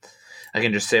cool. I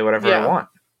can just say whatever I want.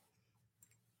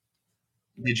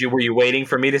 Were you waiting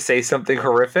for me to say something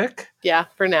horrific? Yeah,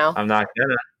 for now. I'm not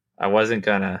gonna. I wasn't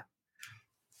gonna.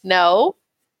 No.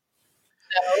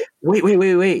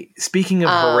 Wait. Speaking of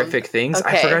horrific things,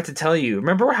 okay. I forgot to tell you.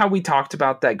 Remember how we talked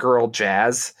about that girl,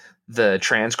 Jazz, the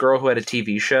trans girl who had a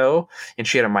TV show and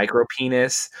she had a micro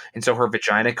penis and so her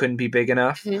vagina couldn't be big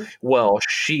enough? Mm-hmm. Well,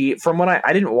 from what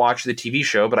I didn't watch the TV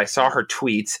show, but I saw her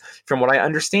tweets. From what I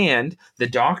understand, the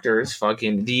doctors,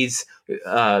 these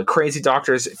crazy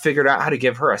doctors, figured out how to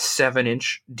give her a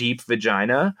 7-inch deep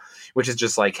vagina, which is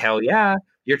just like, hell yeah.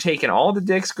 You're taking all the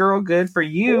dicks, girl. Good for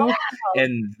you. Wow.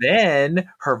 And then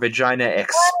her vagina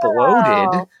exploded.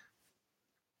 Wow.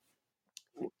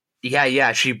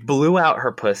 Yeah. She blew out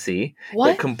her pussy. What?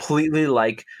 It completely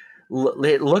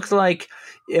it looked like,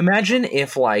 imagine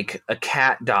if like a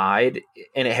cat died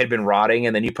and it had been rotting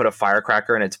and then you put a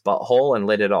firecracker in its butthole and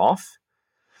lit it off.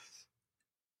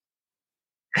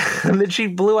 And then she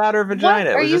blew out her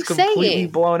vagina. It was just completely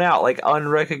blown out, like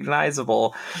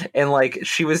unrecognizable. And like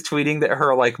she was tweeting that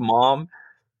her like mom.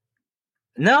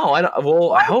 No, I don't.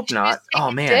 Well, I hope not.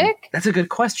 Oh man, dick? That's a good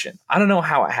question. I don't know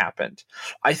how it happened.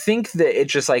 I think that it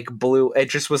just like blew. It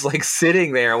just was like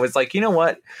sitting there and was like, you know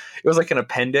what? It was like an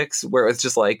appendix where it was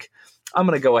just like, I'm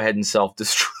gonna go ahead and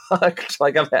self-destruct.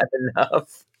 Like I've had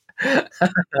enough.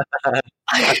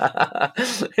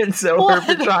 And so her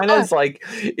vagina is like,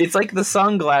 it's like the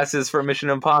sunglasses for Mission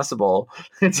Impossible.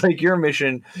 It's like your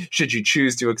mission, should you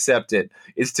choose to accept it,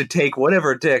 is to take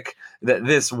whatever dick that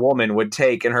this woman would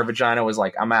take, and her vagina was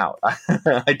like, I'm out.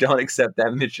 I don't accept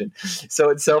that mission. So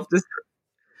it's self-destruct.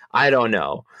 I don't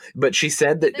know, but she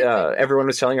said that everyone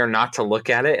was telling her not to look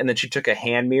at it, and then she took a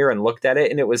hand mirror and looked at it,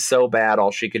 and it was so bad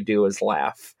all she could do was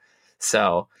laugh.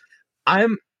 So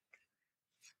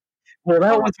well,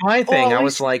 that was my thing. I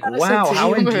was like, wow,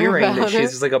 how endearing that she's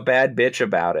just like a bad bitch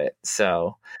about it.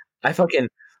 So I fucking...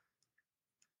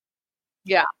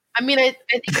 Yeah. I mean, I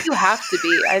think you have to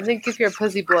be. I think if your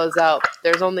pussy blows out,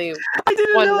 there's only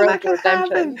one road to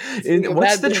redemption.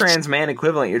 What's the trans man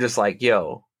equivalent? You're just like,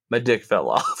 yo, my dick fell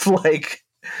off. Like,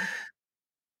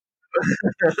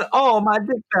 oh, my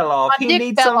dick fell off. He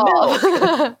needs some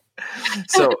milk.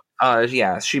 So,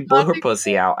 yeah, she blew her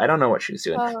pussy out. I don't know what she's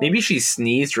doing. Maybe she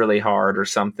sneezed really hard or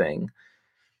something.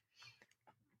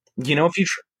 You know,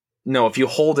 if you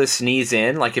hold a sneeze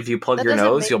in, like if you plug your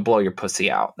nose, you'll blow your pussy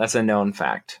out. That's a known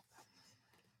fact.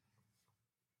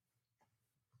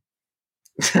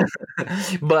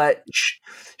 But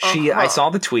I saw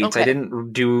the tweets. Okay. I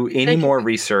didn't do any more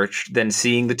research than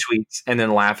seeing the tweets and then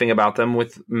laughing about them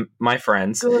with my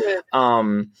friends. Good.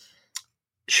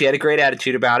 She had a great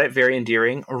attitude about it, very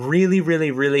endearing. Really,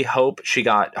 really, really hope she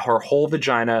got her whole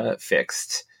vagina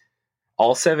fixed,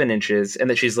 all 7 inches, and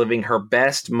that she's living her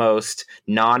best, most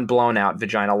non-blown out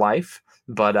vagina life.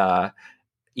 But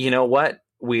you know what?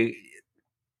 We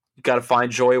got to find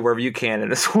joy wherever you can in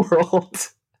this world.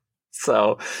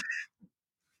 So,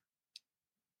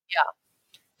 yeah.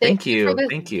 Thank you.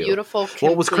 Beautiful.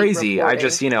 Well, it was crazy. Reporting. I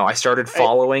just, I started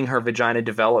following her vagina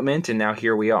development, and now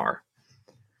here we are.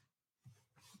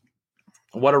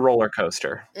 What a roller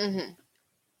coaster. Mm-hmm.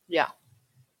 Yeah.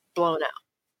 Blown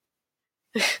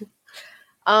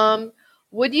out.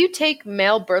 Would you take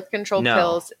male birth control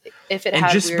pills if it had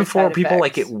weird just before side people effects?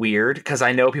 like it weird, because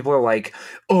I know people are like,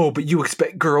 oh, but you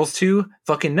expect girls to?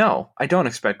 Fucking no. I don't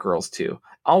expect girls to.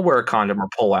 I'll wear a condom or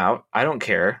pull out. I don't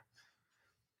care.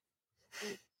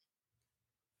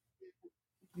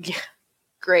 Yeah.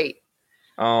 Great.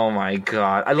 Oh my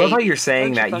God. I love how you're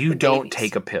saying that you don't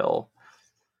take a pill.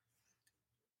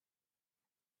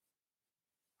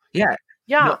 Yeah.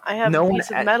 Yeah, I have a piece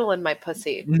of metal in my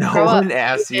pussy. No one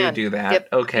asked you to do that.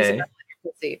 Okay.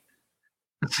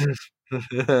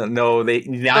 No,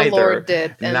 neither. The Lord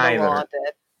did, and the law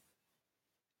did.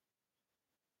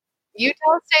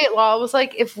 Utah state law was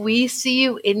like, if we see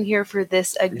you in here for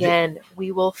this again,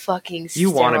 we will fucking sterilize you.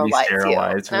 You want to be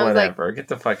sterilized. Whatever. Like, get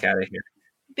the fuck out of here.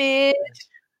 Bitch.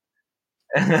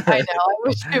 I know. I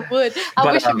wish it would.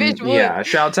 I wish a bitch would. Yeah,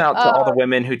 shouts out to all the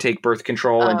women who take birth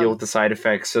control and deal with the side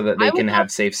effects so that they can have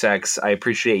safe sex. I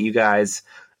appreciate you guys.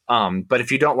 But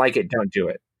if you don't like it, don't do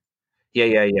it.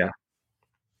 Yeah.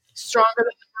 Stronger than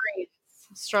the Marines.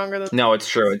 Stronger than No, it's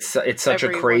true. It's such a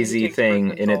crazy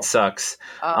thing, and it sucks.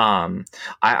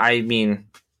 I mean,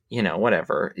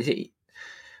 whatever.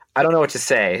 I don't know what to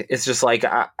say. It's just like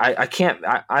I can't.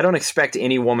 I don't expect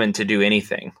any woman to do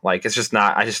anything. Like it's just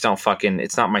not. I just don't fucking.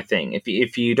 It's not my thing.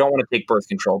 If you don't want to take birth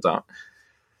control, don't.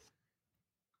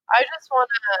 I just want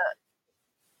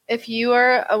to. If you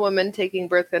are a woman taking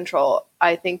birth control,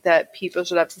 I think that people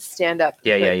should have to stand up, put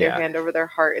their hand over their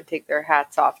heart, and take their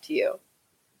hats off to you.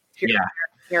 You're a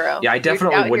hero. Yeah, I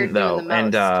definitely wouldn't though.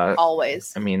 And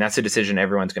always. I mean, that's a decision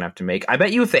everyone's gonna have to make. I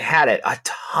bet you if they had it, a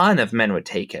ton of men would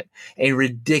take it. A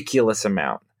ridiculous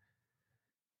amount.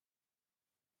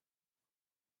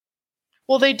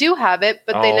 Well, they do have it,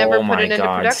 but they never put it into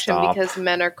production because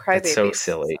men are crybabies. That's so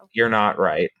silly. So. You're not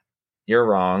right. You're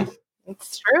wrong.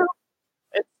 It's true.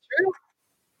 It's true.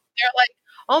 They're like,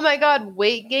 oh my God,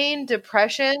 weight gain,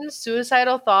 depression,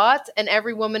 suicidal thoughts. And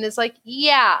every woman is like,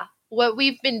 yeah, what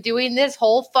we've been doing this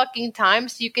whole fucking time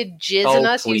so you could jizz in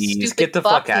us, please. You stupid get the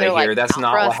fuck out of here. Like, that's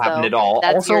not what happened at all.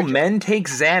 Also, men take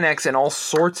Xanax and all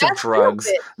sorts of drugs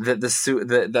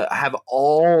that have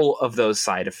all of those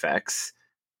side effects.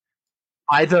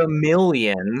 By the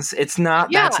millions. It's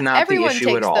not. That's not the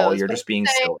issue at all. You're just being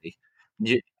silly.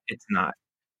 It's not.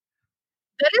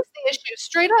 That is the issue.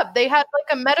 Straight up, they had like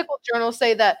a medical journal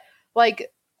say that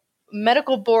like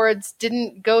medical boards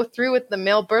didn't go through with the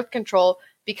male birth control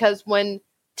because when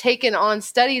taken on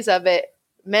studies of it,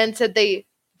 men said they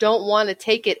don't want to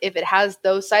take it if it has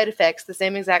those side effects, the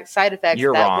same exact side effects.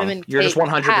 You're that wrong. Women You're just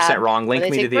 100% wrong. Link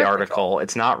me to the article. Control.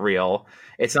 It's not real.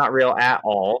 It's not real at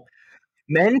all.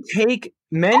 Men take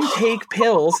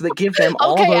pills that give them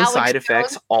all those Alex side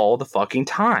effects all the fucking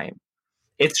time.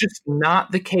 It's just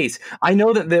not the case. I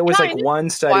know that there was like one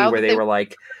study where they were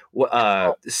like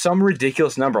some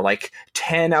ridiculous number, like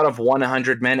 10 out of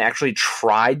 100 men actually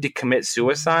tried to commit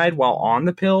suicide while on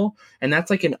the pill. And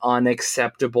that's like an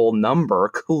unacceptable number,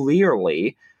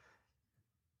 clearly.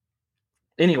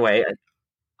 Anyway,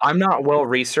 I'm not well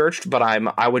researched, but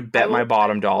I would bet my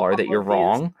bottom dollar that you're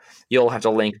wrong. You'll have to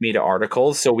link me to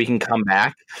articles so we can come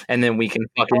back and then we can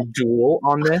fucking duel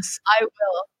on this. I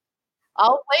will.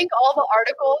 I'll link all the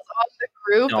articles on the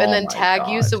group and then tag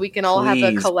you so we can all have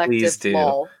a collective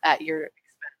lol at your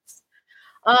expense.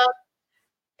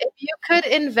 If you could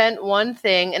invent one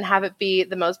thing and have it be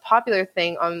the most popular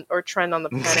thing on or trend on the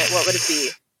planet, what would it be?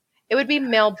 It would be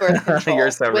male birth control. You're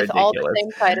so with ridiculous. All the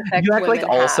same side effects. You act like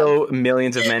also have.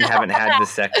 Millions of men haven't had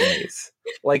vasectomies.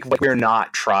 Like we're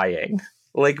not trying.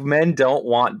 Like men don't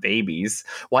want babies.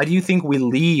 Why do you think we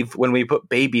leave when we put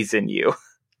babies in you?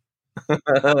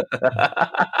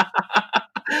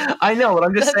 I know, but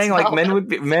I'm just saying, like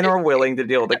men are willing to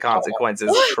deal with the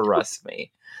consequences. Trust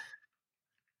me.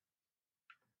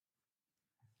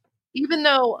 Even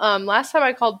though last time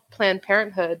I called Planned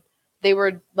Parenthood, they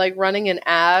were like running an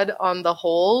ad on the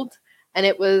hold, and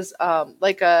it was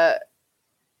like a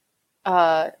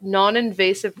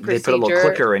non-invasive procedure. They put a little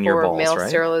clicker in your balls, male right?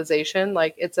 Sterilization.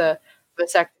 Like it's a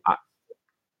vasectomy.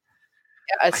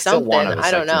 Something. I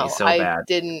don't know. So I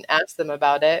didn't ask them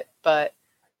about it, but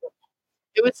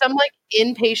it was some like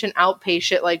inpatient,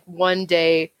 outpatient, like 1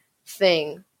 day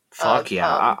thing. Fuck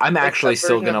yeah. I'm actually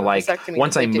still going to like,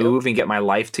 once I move and get my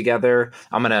life together,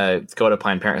 I'm going to go to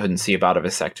Planned Parenthood and see about a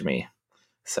vasectomy.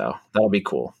 So that'll be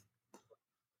cool.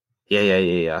 Yeah.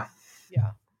 Yeah.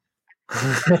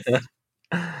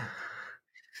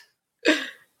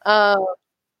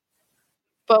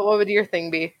 But what would your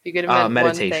thing be? If you could invent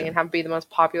one thing and have it be the most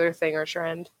popular thing or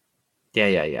trend? Yeah.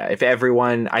 If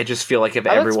everyone, I just feel like if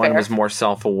everyone was more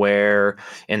self-aware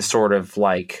and sort of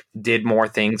like did more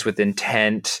things with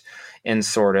intent and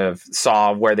sort of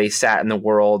saw where they sat in the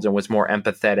world and was more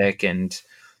empathetic and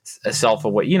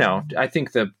self-aware, you know, I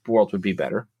think the world would be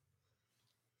better.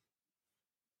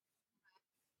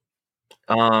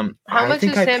 How much I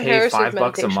think I pay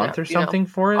 $5 a month or something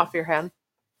for it. Off your hand.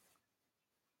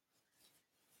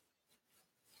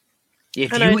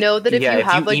 I know that if you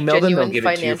have like genuine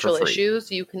financial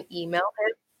issues, you can email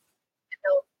him.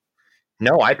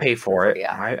 No, I pay for it.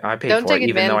 Yeah. I pay for it,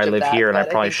 even though I live here and I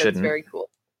probably shouldn't. That's very cool.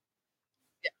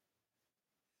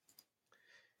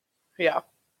 Yeah.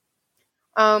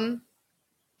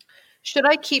 Should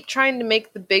I keep trying to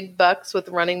make the big bucks with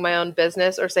running my own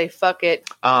business, or say fuck it?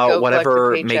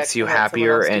 Whatever makes you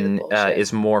happier and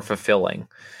is more fulfilling.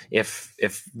 If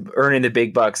earning the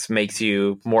big bucks makes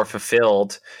you more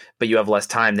fulfilled, but you have less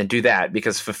time, then do that,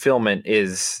 because fulfillment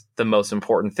is the most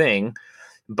important thing.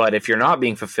 But if you're not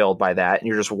being fulfilled by that and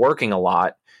you're just working a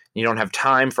lot, you don't have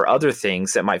time for other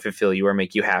things that might fulfill you or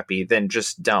make you happy, then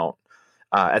just don't.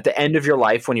 At the end of your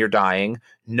life, when you're dying,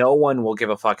 no one will give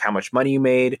a fuck how much money you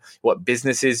made, what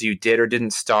businesses you did or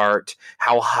didn't start,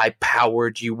 how high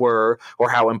powered you were, or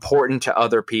how important to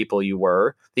other people you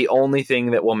were. The only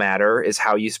thing that will matter is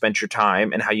how you spent your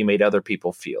time and how you made other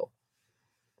people feel.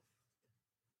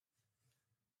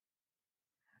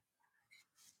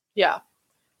 Yeah.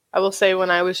 I will say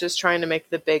when I was just trying to make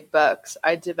the big bucks,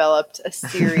 I developed a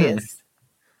serious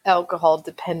alcohol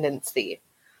dependency.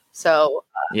 So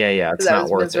Yeah, it's that not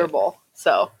was worth miserable.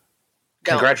 So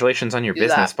don't Congratulations on your do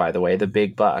business, that. by the way, the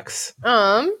big bucks.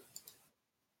 Yeah,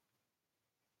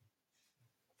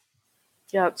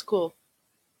 it's cool.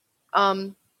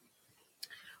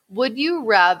 Would you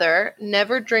rather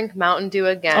never drink Mountain Dew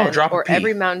again, drop a or pee.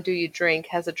 every Mountain Dew you drink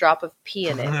has a drop of pee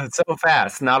in it? So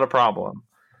fast, not a problem.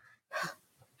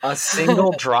 A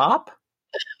single drop?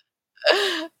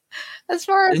 As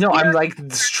far as No, beer, I'm like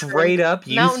straight up.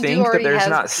 You Mountain Dew think that already there's has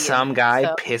not pee in some it, guy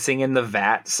so- pissing in the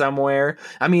vat somewhere?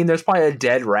 I mean, there's probably a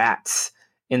dead rats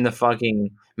in the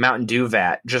fucking Mountain Dew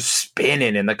vat just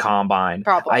spinning in the combine.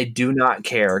 Probably. I do not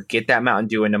care. Get that Mountain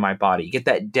Dew into my body. Get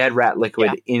that dead rat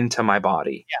liquid into my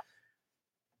body. Yeah.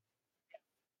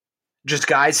 Just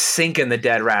guys sinking the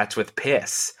dead rats with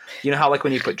piss. You know how like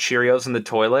when you put Cheerios in the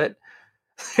toilet?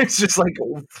 It's just like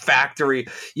factory.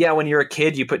 Yeah, when you're a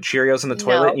kid, you put Cheerios in the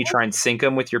toilet and you try and sink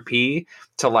them with your pee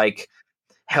to like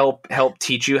help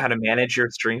teach you how to manage your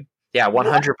stream. Yeah,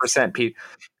 100% pee.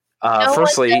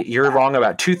 Firstly, you're wrong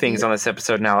about two things on this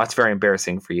episode now. That's very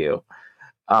embarrassing for you.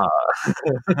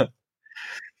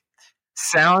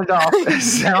 Sound off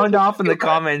in the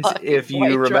comments if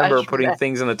you remember putting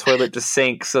things in the toilet to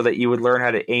sink so that you would learn how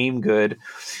to aim good.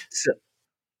 So,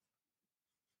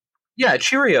 yeah,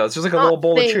 Cheerios. There's like a little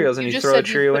bowl of Cheerios, and you throw a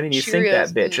Cheerio in and you sink that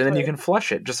bitch, and then you can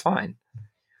flush it just fine.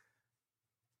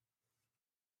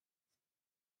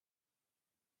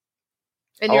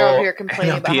 And you're over here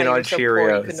complaining about how you're so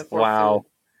poor you couldn't afford food.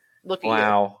 Look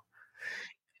at you.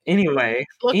 Anyway,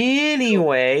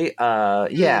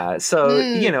 yeah. So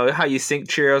you know how you sink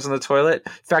Cheerios in the toilet?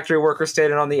 Factory worker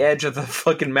standing on the edge of the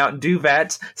fucking Mountain Dew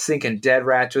vats, sinking dead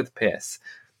rats with piss,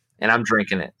 and I'm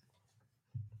drinking it.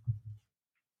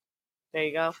 There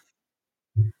you go.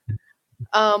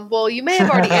 Well, you may have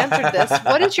already answered this.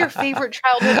 What is your favorite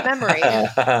childhood memory?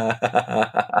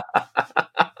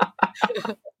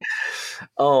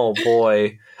 Oh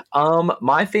boy.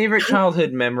 My favorite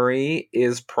childhood memory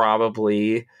is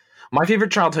probably my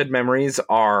favorite childhood memories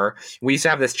are we used to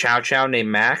have this chow chow named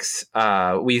Max.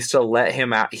 We used to let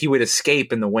him out. He would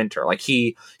escape in the winter. Like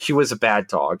he was a bad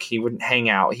dog. He wouldn't hang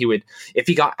out. He would, if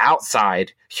he got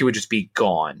outside, he would just be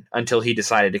gone until he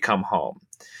decided to come home.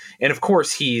 And of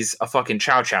course, he's a fucking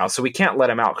chow chow, so we can't let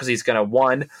him out because he's gonna,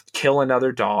 1, kill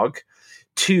another dog,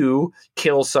 2,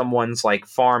 kill someone's like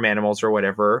farm animals or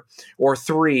whatever, or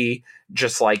 3,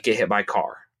 just like get hit by a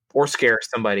car or scare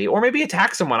somebody or maybe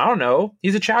attack someone. I don't know.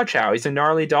 He's a chow chow. He's a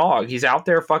gnarly dog. He's out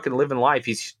there fucking living life.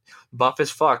 He's buff as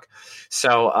fuck.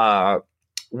 So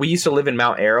we used to live in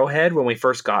Mount Arrowhead when we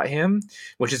first got him,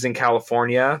 which is in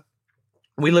California.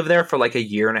 We lived there for like a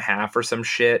year and a half or some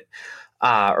shit.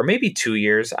 Or maybe 2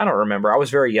 years. I don't remember. I was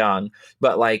very young,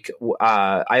 but like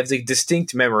I have the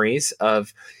distinct memories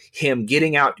of him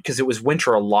getting out because it was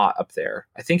winter a lot up there.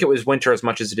 I think it was winter as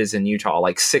much as it is in Utah,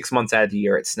 like 6 months out of the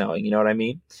year it's snowing. You know what I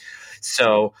mean?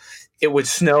 So it would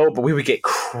snow, but we would get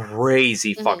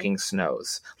crazy fucking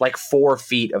snows, like 4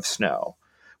 feet of snow.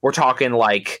 We're talking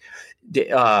like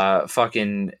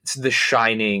fucking The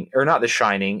Shining, or not The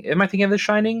Shining. Am I thinking of The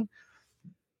Shining?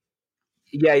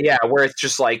 Yeah, where it's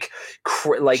just like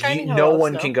no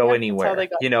one can go anywhere.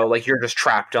 You know, like you're just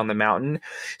trapped on the mountain.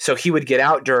 So he would get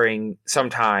out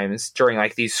sometimes during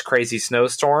like these crazy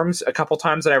snowstorms a couple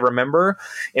times that I remember,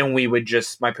 and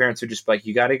my parents would just be like,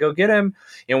 you got to go get him,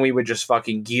 and we would just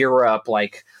fucking gear up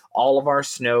like all of our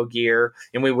snow gear,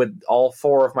 and all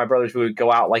 4 of my brothers, we would go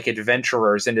out like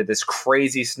adventurers into this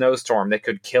crazy snowstorm that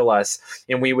could kill us,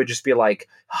 and we would just be like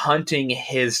hunting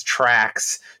his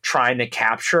tracks, trying to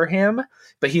capture him.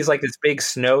 But he's like this big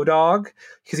snow dog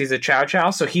because he's a chow chow,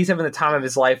 so he's having the time of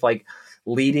his life, like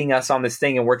leading us on this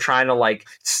thing, and we're trying to like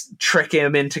trick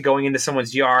him into going into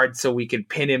someone's yard so we could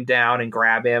pin him down and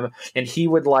grab him, and he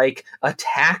would like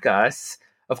attack us.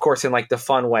 Of course, in like the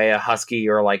fun way a husky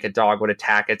or like a dog would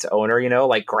attack its owner, you know,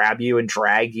 like grab you and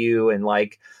drag you and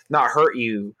like not hurt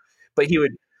you, but he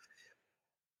would.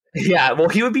 Yeah, well,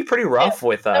 he would be pretty rough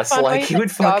with us. fun Like, way he that would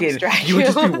dogs fucking, drag you would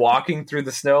just be you. walking through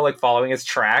the snow, like, following his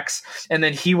tracks, and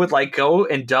then he would, like, go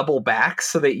and double back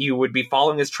so that you would be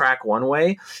following his track one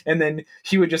way, and then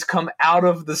he would just come out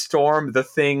of the storm, the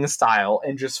Thing style,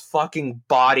 and just fucking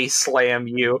body slam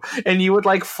you, and you would,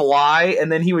 like, fly, and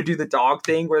then he would do the dog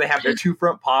thing where they have their two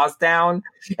front paws down,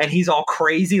 and he's all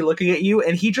crazy looking at you,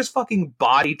 and he just fucking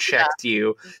body checked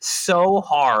you so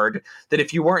hard that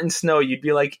if you weren't in snow, you'd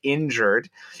be, like, injured.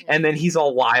 And then he's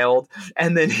all wild,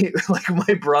 and then like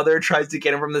my brother tries to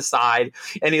get him from the side,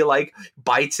 and he like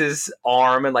bites his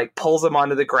arm and like pulls him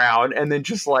onto the ground, and then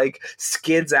just like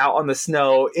skids out on the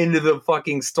snow into the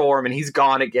fucking storm, and he's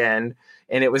gone again.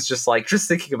 And it was just like, just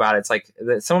thinking about it, it's like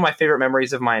some of my favorite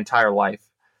memories of my entire life.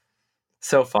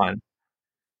 So fun.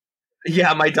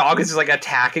 Yeah, my dog is just like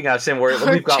attacking us, and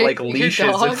we've got like Chasing your leashes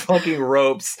dog. and fucking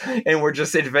ropes, and we're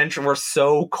just adventuring. We're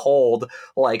so cold,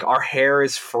 like our hair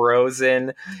is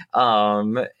frozen,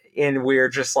 and we're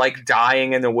just like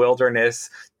dying in the wilderness.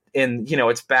 And you know,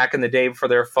 it's back in the day for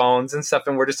their phones and stuff,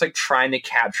 and we're just like trying to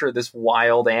capture this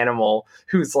wild animal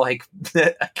who's like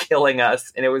killing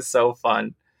us, and it was so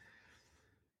fun.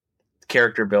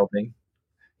 Character building,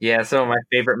 yeah, some of my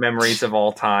favorite memories of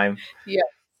all time. Yeah.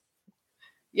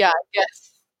 Yeah,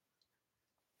 yes.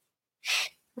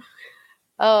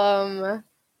 My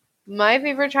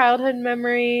favorite childhood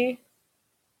memory,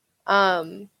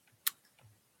 I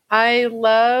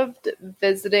loved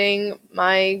visiting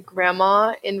my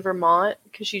grandma in Vermont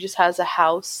because she just has a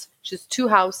house. She has two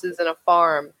houses and a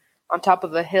farm on top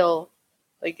of a hill,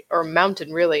 like, or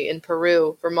mountain really, in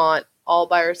Peru, Vermont, all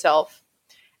by herself.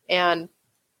 And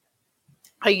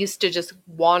I used to just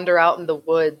wander out in the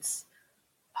woods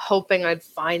hoping I'd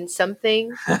find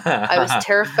something. I was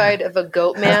terrified of a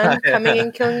goat man coming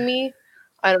and killing me.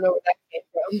 I don't know where that came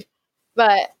from.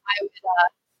 But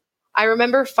I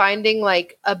remember finding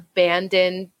like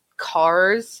abandoned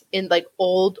cars in like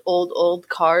old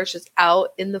cars just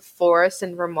out in the forest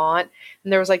in Vermont.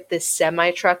 And there was like this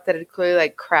semi truck that had clearly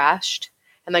like crashed,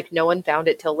 and like no one found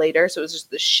it till later. So it was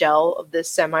just the shell of this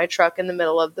semi truck in the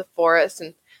middle of the forest,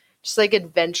 and just like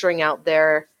adventuring out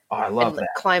there. Oh, I love and like,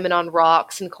 that. climbing on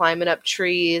rocks and climbing up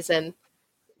trees and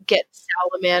get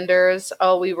salamanders.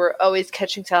 Oh, we were always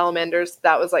catching salamanders.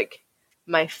 That was like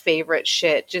my favorite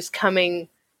shit. Just coming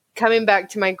back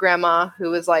to my grandma,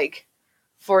 who was like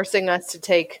forcing us to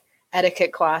take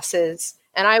etiquette classes.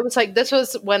 And I was like, this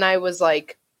was when I was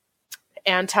like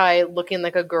anti looking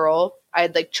like a girl. I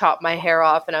had like chopped my hair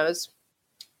off and I was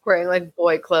wearing like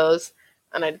boy clothes,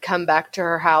 and I'd come back to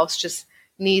her house just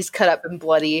knees cut up and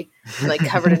bloody and like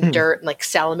covered in dirt and like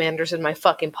salamanders in my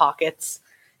fucking pockets,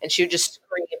 and she would just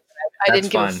scream. I didn't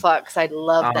give a fuck because I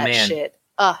loved that shit.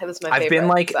 It was my favorite. I've been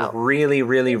like really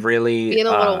being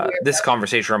a little weird. This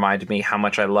conversation reminded me how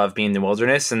much I love being in the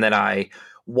wilderness, and that I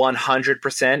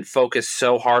 100% focused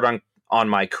so hard on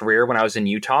my career when I was in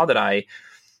Utah that I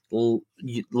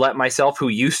let myself, who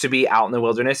used to be out in the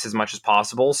wilderness as much as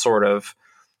possible, sort of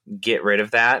get rid of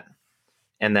that.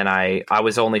 And then I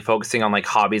was only focusing on like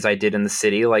hobbies I did in the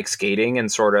city, like skating,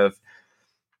 and sort of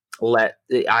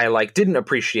didn't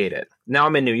appreciate it. Now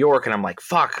I'm in New York and I'm like,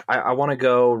 fuck, I want to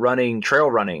go trail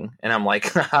running. And I'm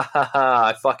like,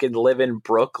 I fucking live in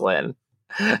Brooklyn.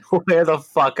 Where the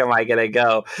fuck am I going to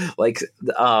go? Like,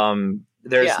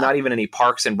 there's not even any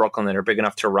parks in Brooklyn that are big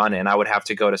enough to run in. I would have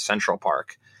to go to Central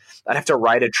Park. I'd have to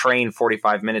ride a train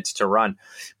 45 minutes to run.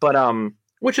 But,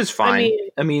 which is fine.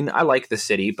 I mean, I like the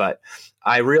city, but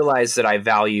I realize that I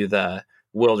value the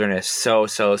wilderness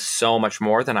so much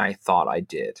more than I thought I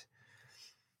did.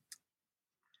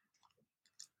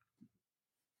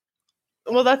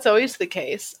 Well, that's always the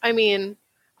case. I mean,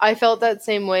 I felt that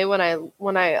same way when I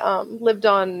lived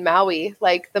on Maui.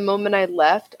 Like, the moment I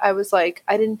left, I was like,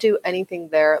 I didn't do anything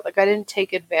there. Like, I didn't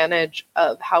take advantage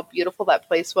of how beautiful that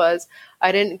place was.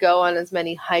 I didn't go on as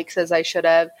many hikes as I should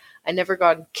have. I never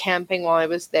gone camping while I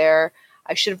was there.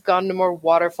 I should have gone to more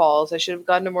waterfalls. I should have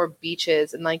gone to more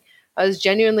beaches. And like, I was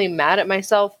genuinely mad at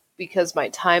myself because my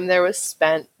time there was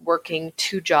spent working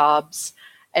 2 jobs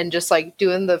and just like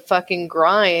doing the fucking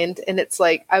grind. And it's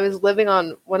like, I was living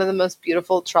on one of the most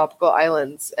beautiful tropical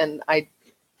islands and I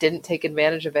didn't take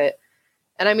advantage of it.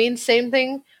 And I mean, same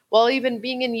thing. Well, even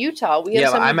being in Utah, we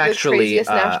have some of the craziest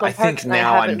national parks. I think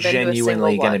now I'm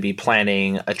genuinely going to be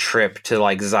planning a trip to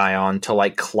like Zion to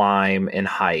like climb and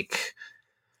hike.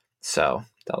 So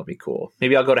that'll be cool.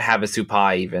 Maybe I'll go to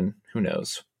Havasupai even. Who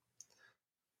knows?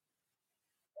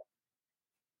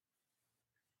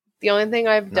 The only thing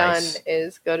I've done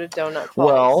is go to Donut Falls.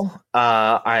 Well,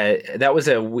 that was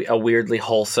a weirdly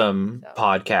wholesome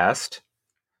podcast.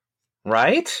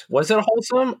 Right? Was it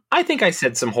wholesome? I think I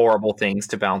said some horrible things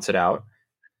to bounce it out.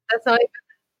 That's not even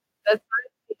the end of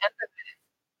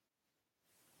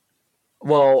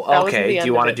Well, That wasn't okay. the Do end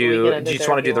you of want to it, but we can do? end Do it you just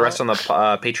there want if to do you the rest on want.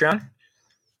 the Patreon?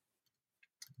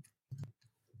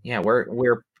 Yeah,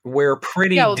 we're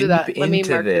pretty Yeah, we'll do deep that. Let me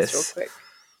into mark this real this. quick.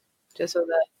 Just so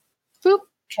that. Boop.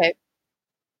 Okay.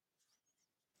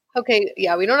 Okay,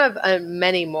 yeah, we don't have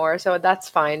many more, so that's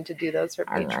fine to do those for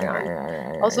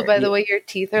Patreon. Also, by the way, your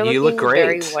teeth are You look looking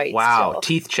very great. white Wow, still.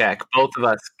 teeth check. Both of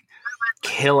us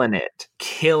killing it.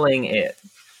 Killing it.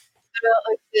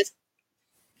 Like this.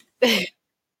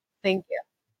 Thank you.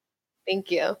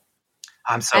 Thank you.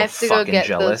 I'm I so have to go fucking get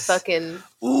jealous. those fucking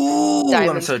Ooh, I'm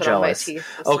diamonds so put on my jealous. teeth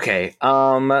this Okay, week.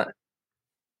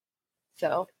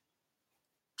 So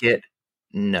get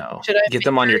no. should I Get make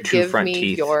them on her your two give front me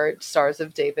teeth. your Stars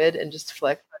of David and just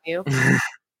flex on you?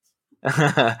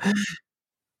 That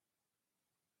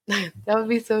would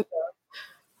be so dope.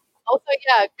 Also,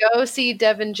 yeah, go see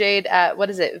Devin Jade at, what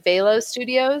is it, Velo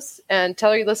Studios, and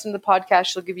tell her you listen to the podcast.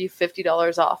 She'll give you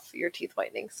 $50 off your teeth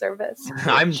whitening service.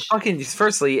 I'm bitch. fucking.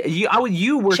 Firstly, you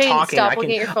were Shane, talking. stop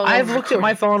looking at your phone. I've while looked at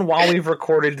my phone while we've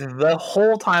recorded the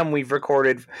whole time we've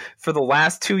recorded for the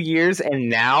last 2 years, and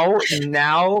now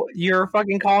you're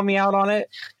fucking calling me out on it.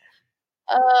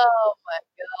 Oh my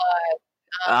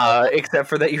god. Except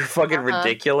for that you're fucking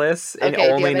ridiculous, and Okay, do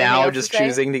you only have anything now else to just say?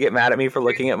 choosing to get mad at me for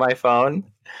looking at my phone.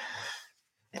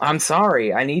 I'm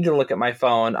sorry. I need to look at my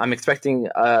phone. I'm expecting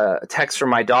a text from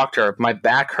my doctor. My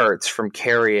back hurts from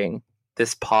carrying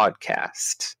this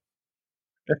podcast.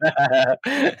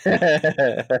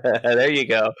 There you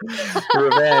go.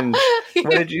 Revenge.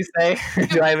 What did you say?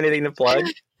 Do I have anything to plug?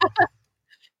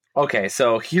 Okay,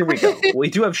 so here we go. We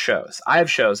do have shows. I have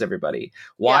shows, everybody.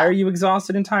 Why are you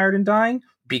exhausted and tired and dying?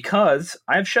 Because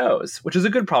I have shows, which is a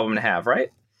good problem to have, right?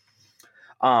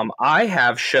 I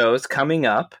have shows coming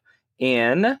up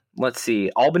in, let's see,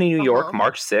 Albany, New York,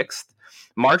 March 6th.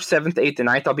 March 7th, 8th, and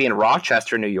 9th, I'll be in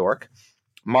Rochester, New York.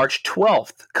 March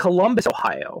 12th, Columbus,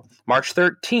 Ohio. March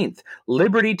 13th,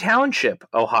 Liberty Township,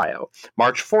 Ohio.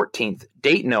 March 14th,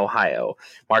 Dayton, Ohio.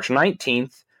 March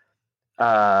 19th,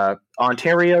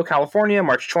 Ontario, California.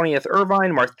 March 20th,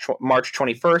 Irvine. March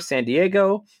 21st, San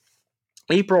Diego.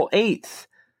 April 8th,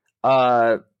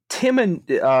 Tim and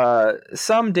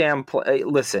some damn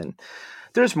listen,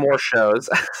 there's more shows.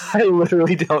 I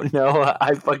literally don't know.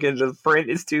 I fucking the print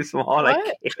is too small and I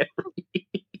can't read.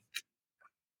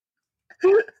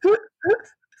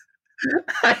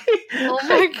 Oh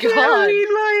my god! Read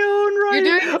my own writing.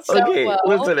 You're doing so well.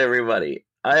 Listen, everybody.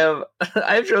 I have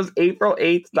shows April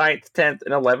 8th, 9th, 10th,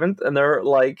 and 11th, and they're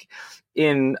like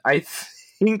in I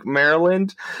think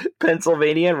Maryland,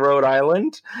 Pennsylvania, and Rhode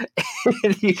Island.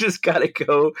 And you just gotta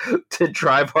go to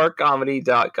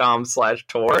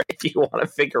drybarcomedy.com/tour if you want to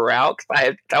figure out.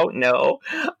 I don't know.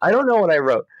 I don't know what I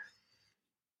wrote.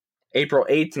 April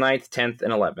 8th, 9th, 10th,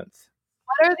 and 11th.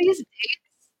 What are these dates?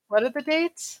 What are the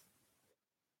dates?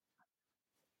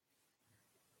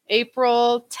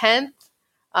 April 10th,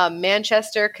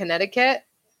 Manchester, Connecticut.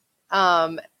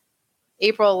 April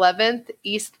 11th,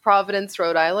 East Providence,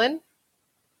 Rhode Island.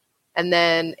 And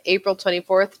then April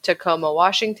 24th, Tacoma,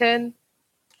 Washington.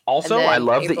 Also, I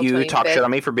love that you talk shit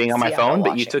on me for being on my phone,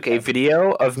 but you took a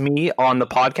video of me on the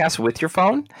podcast with your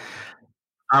phone.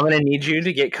 I'm going to need you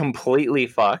to get completely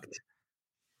fucked.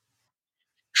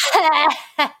 Yeah,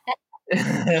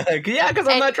 because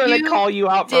I'm not trying to call you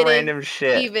out for random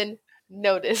shit. Even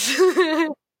notice.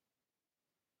 No,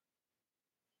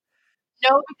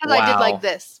 because I did like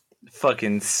this.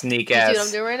 Fucking sneak You ass. see what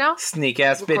I'm doing right now? Sneak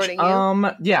ass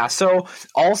bitch. Yeah, so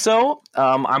also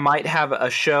I might have a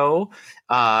show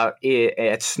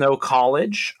at Snow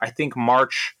College, I think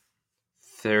March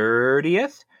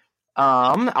 30th.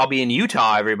 I'll be in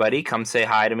Utah, everybody. Come say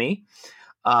hi to me.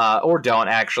 Or don't,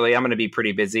 actually. I'm going to be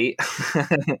pretty busy.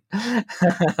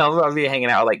 I'll be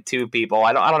hanging out with like 2 people.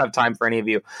 I don't have time for any of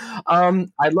you. I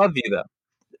love you, though.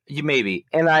 You maybe.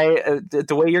 And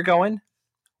the way you're going,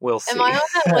 we'll see. Am I on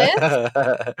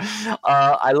that list?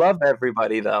 I love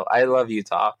everybody, though. I love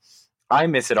Utah. I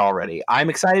miss it already. I'm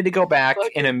excited to go back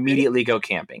and immediately go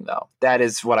camping, though. That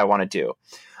is what I want to do.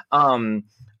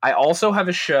 I also have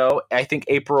a show, I think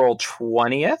April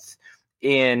 20th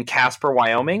in Casper,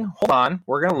 Wyoming. Hold on.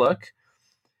 We're going to look.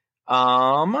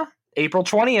 April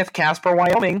 20th, Casper,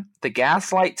 Wyoming. The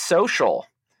Gaslight Social.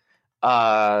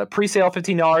 Pre-sale $15,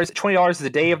 $20 is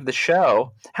the day of the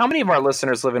show. How many of our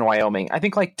listeners live in Wyoming? I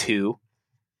think like 2.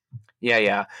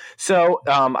 Yeah. So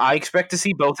I expect to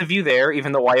see both of you there,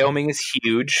 even though Wyoming is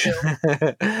huge.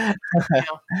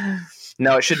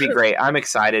 No, it should be great. I'm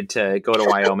excited to go to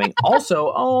Wyoming.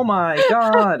 Also, oh my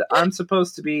god, I'm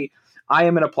supposed to be I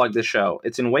am going to plug the show.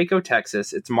 It's in Waco,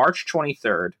 Texas. It's March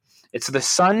 23rd. It's the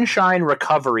Sunshine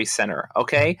Recovery Center,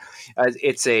 okay?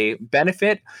 It's a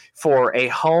benefit for a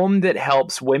home that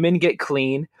helps women get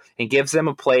clean and gives them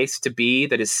a place to be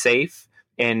that is safe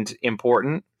and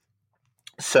important.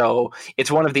 So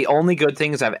it's one of the only good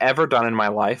things I've ever done in my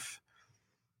life.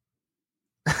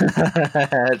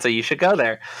 So you should go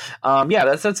there.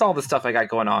 Yeah, that's all the stuff I got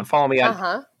going on. Follow me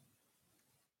on...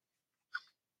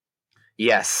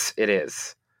 Yes, it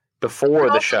is. Before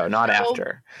the show, not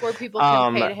after. Where people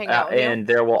can pay to hang out with you. And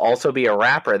there will also be a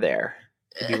rapper there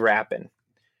to be rapping.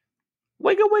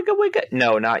 Wigga, wigga, wigga.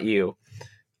 No, not you.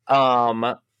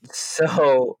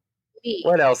 So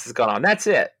what else is going on? That's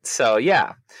it. So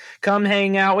yeah, come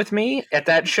hang out with me at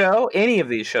that show. Any of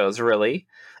these shows, really.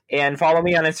 And follow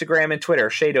me on Instagram and Twitter.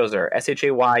 Shaydozer,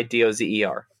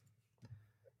 SHAYDOZER.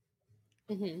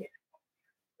 Mm-hmm.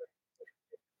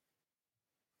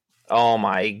 Oh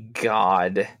my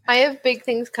God. I have big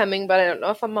things coming, but I don't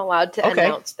know if I'm allowed to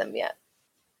announce them yet.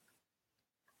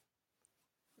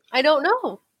 I don't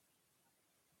know.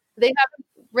 They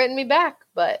haven't written me back,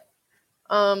 but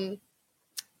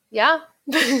yeah,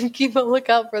 keep a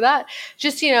lookout for that.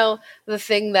 Just, the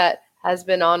thing that has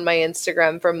been on my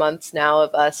Instagram for months now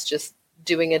of us just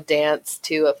doing a dance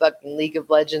to a fucking League of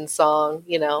Legends song,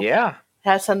 Yeah. It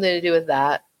has something to do with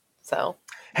that. So,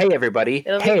 hey everybody,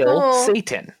 hail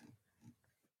Satan.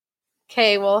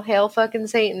 Okay, well, hail fucking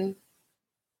Satan.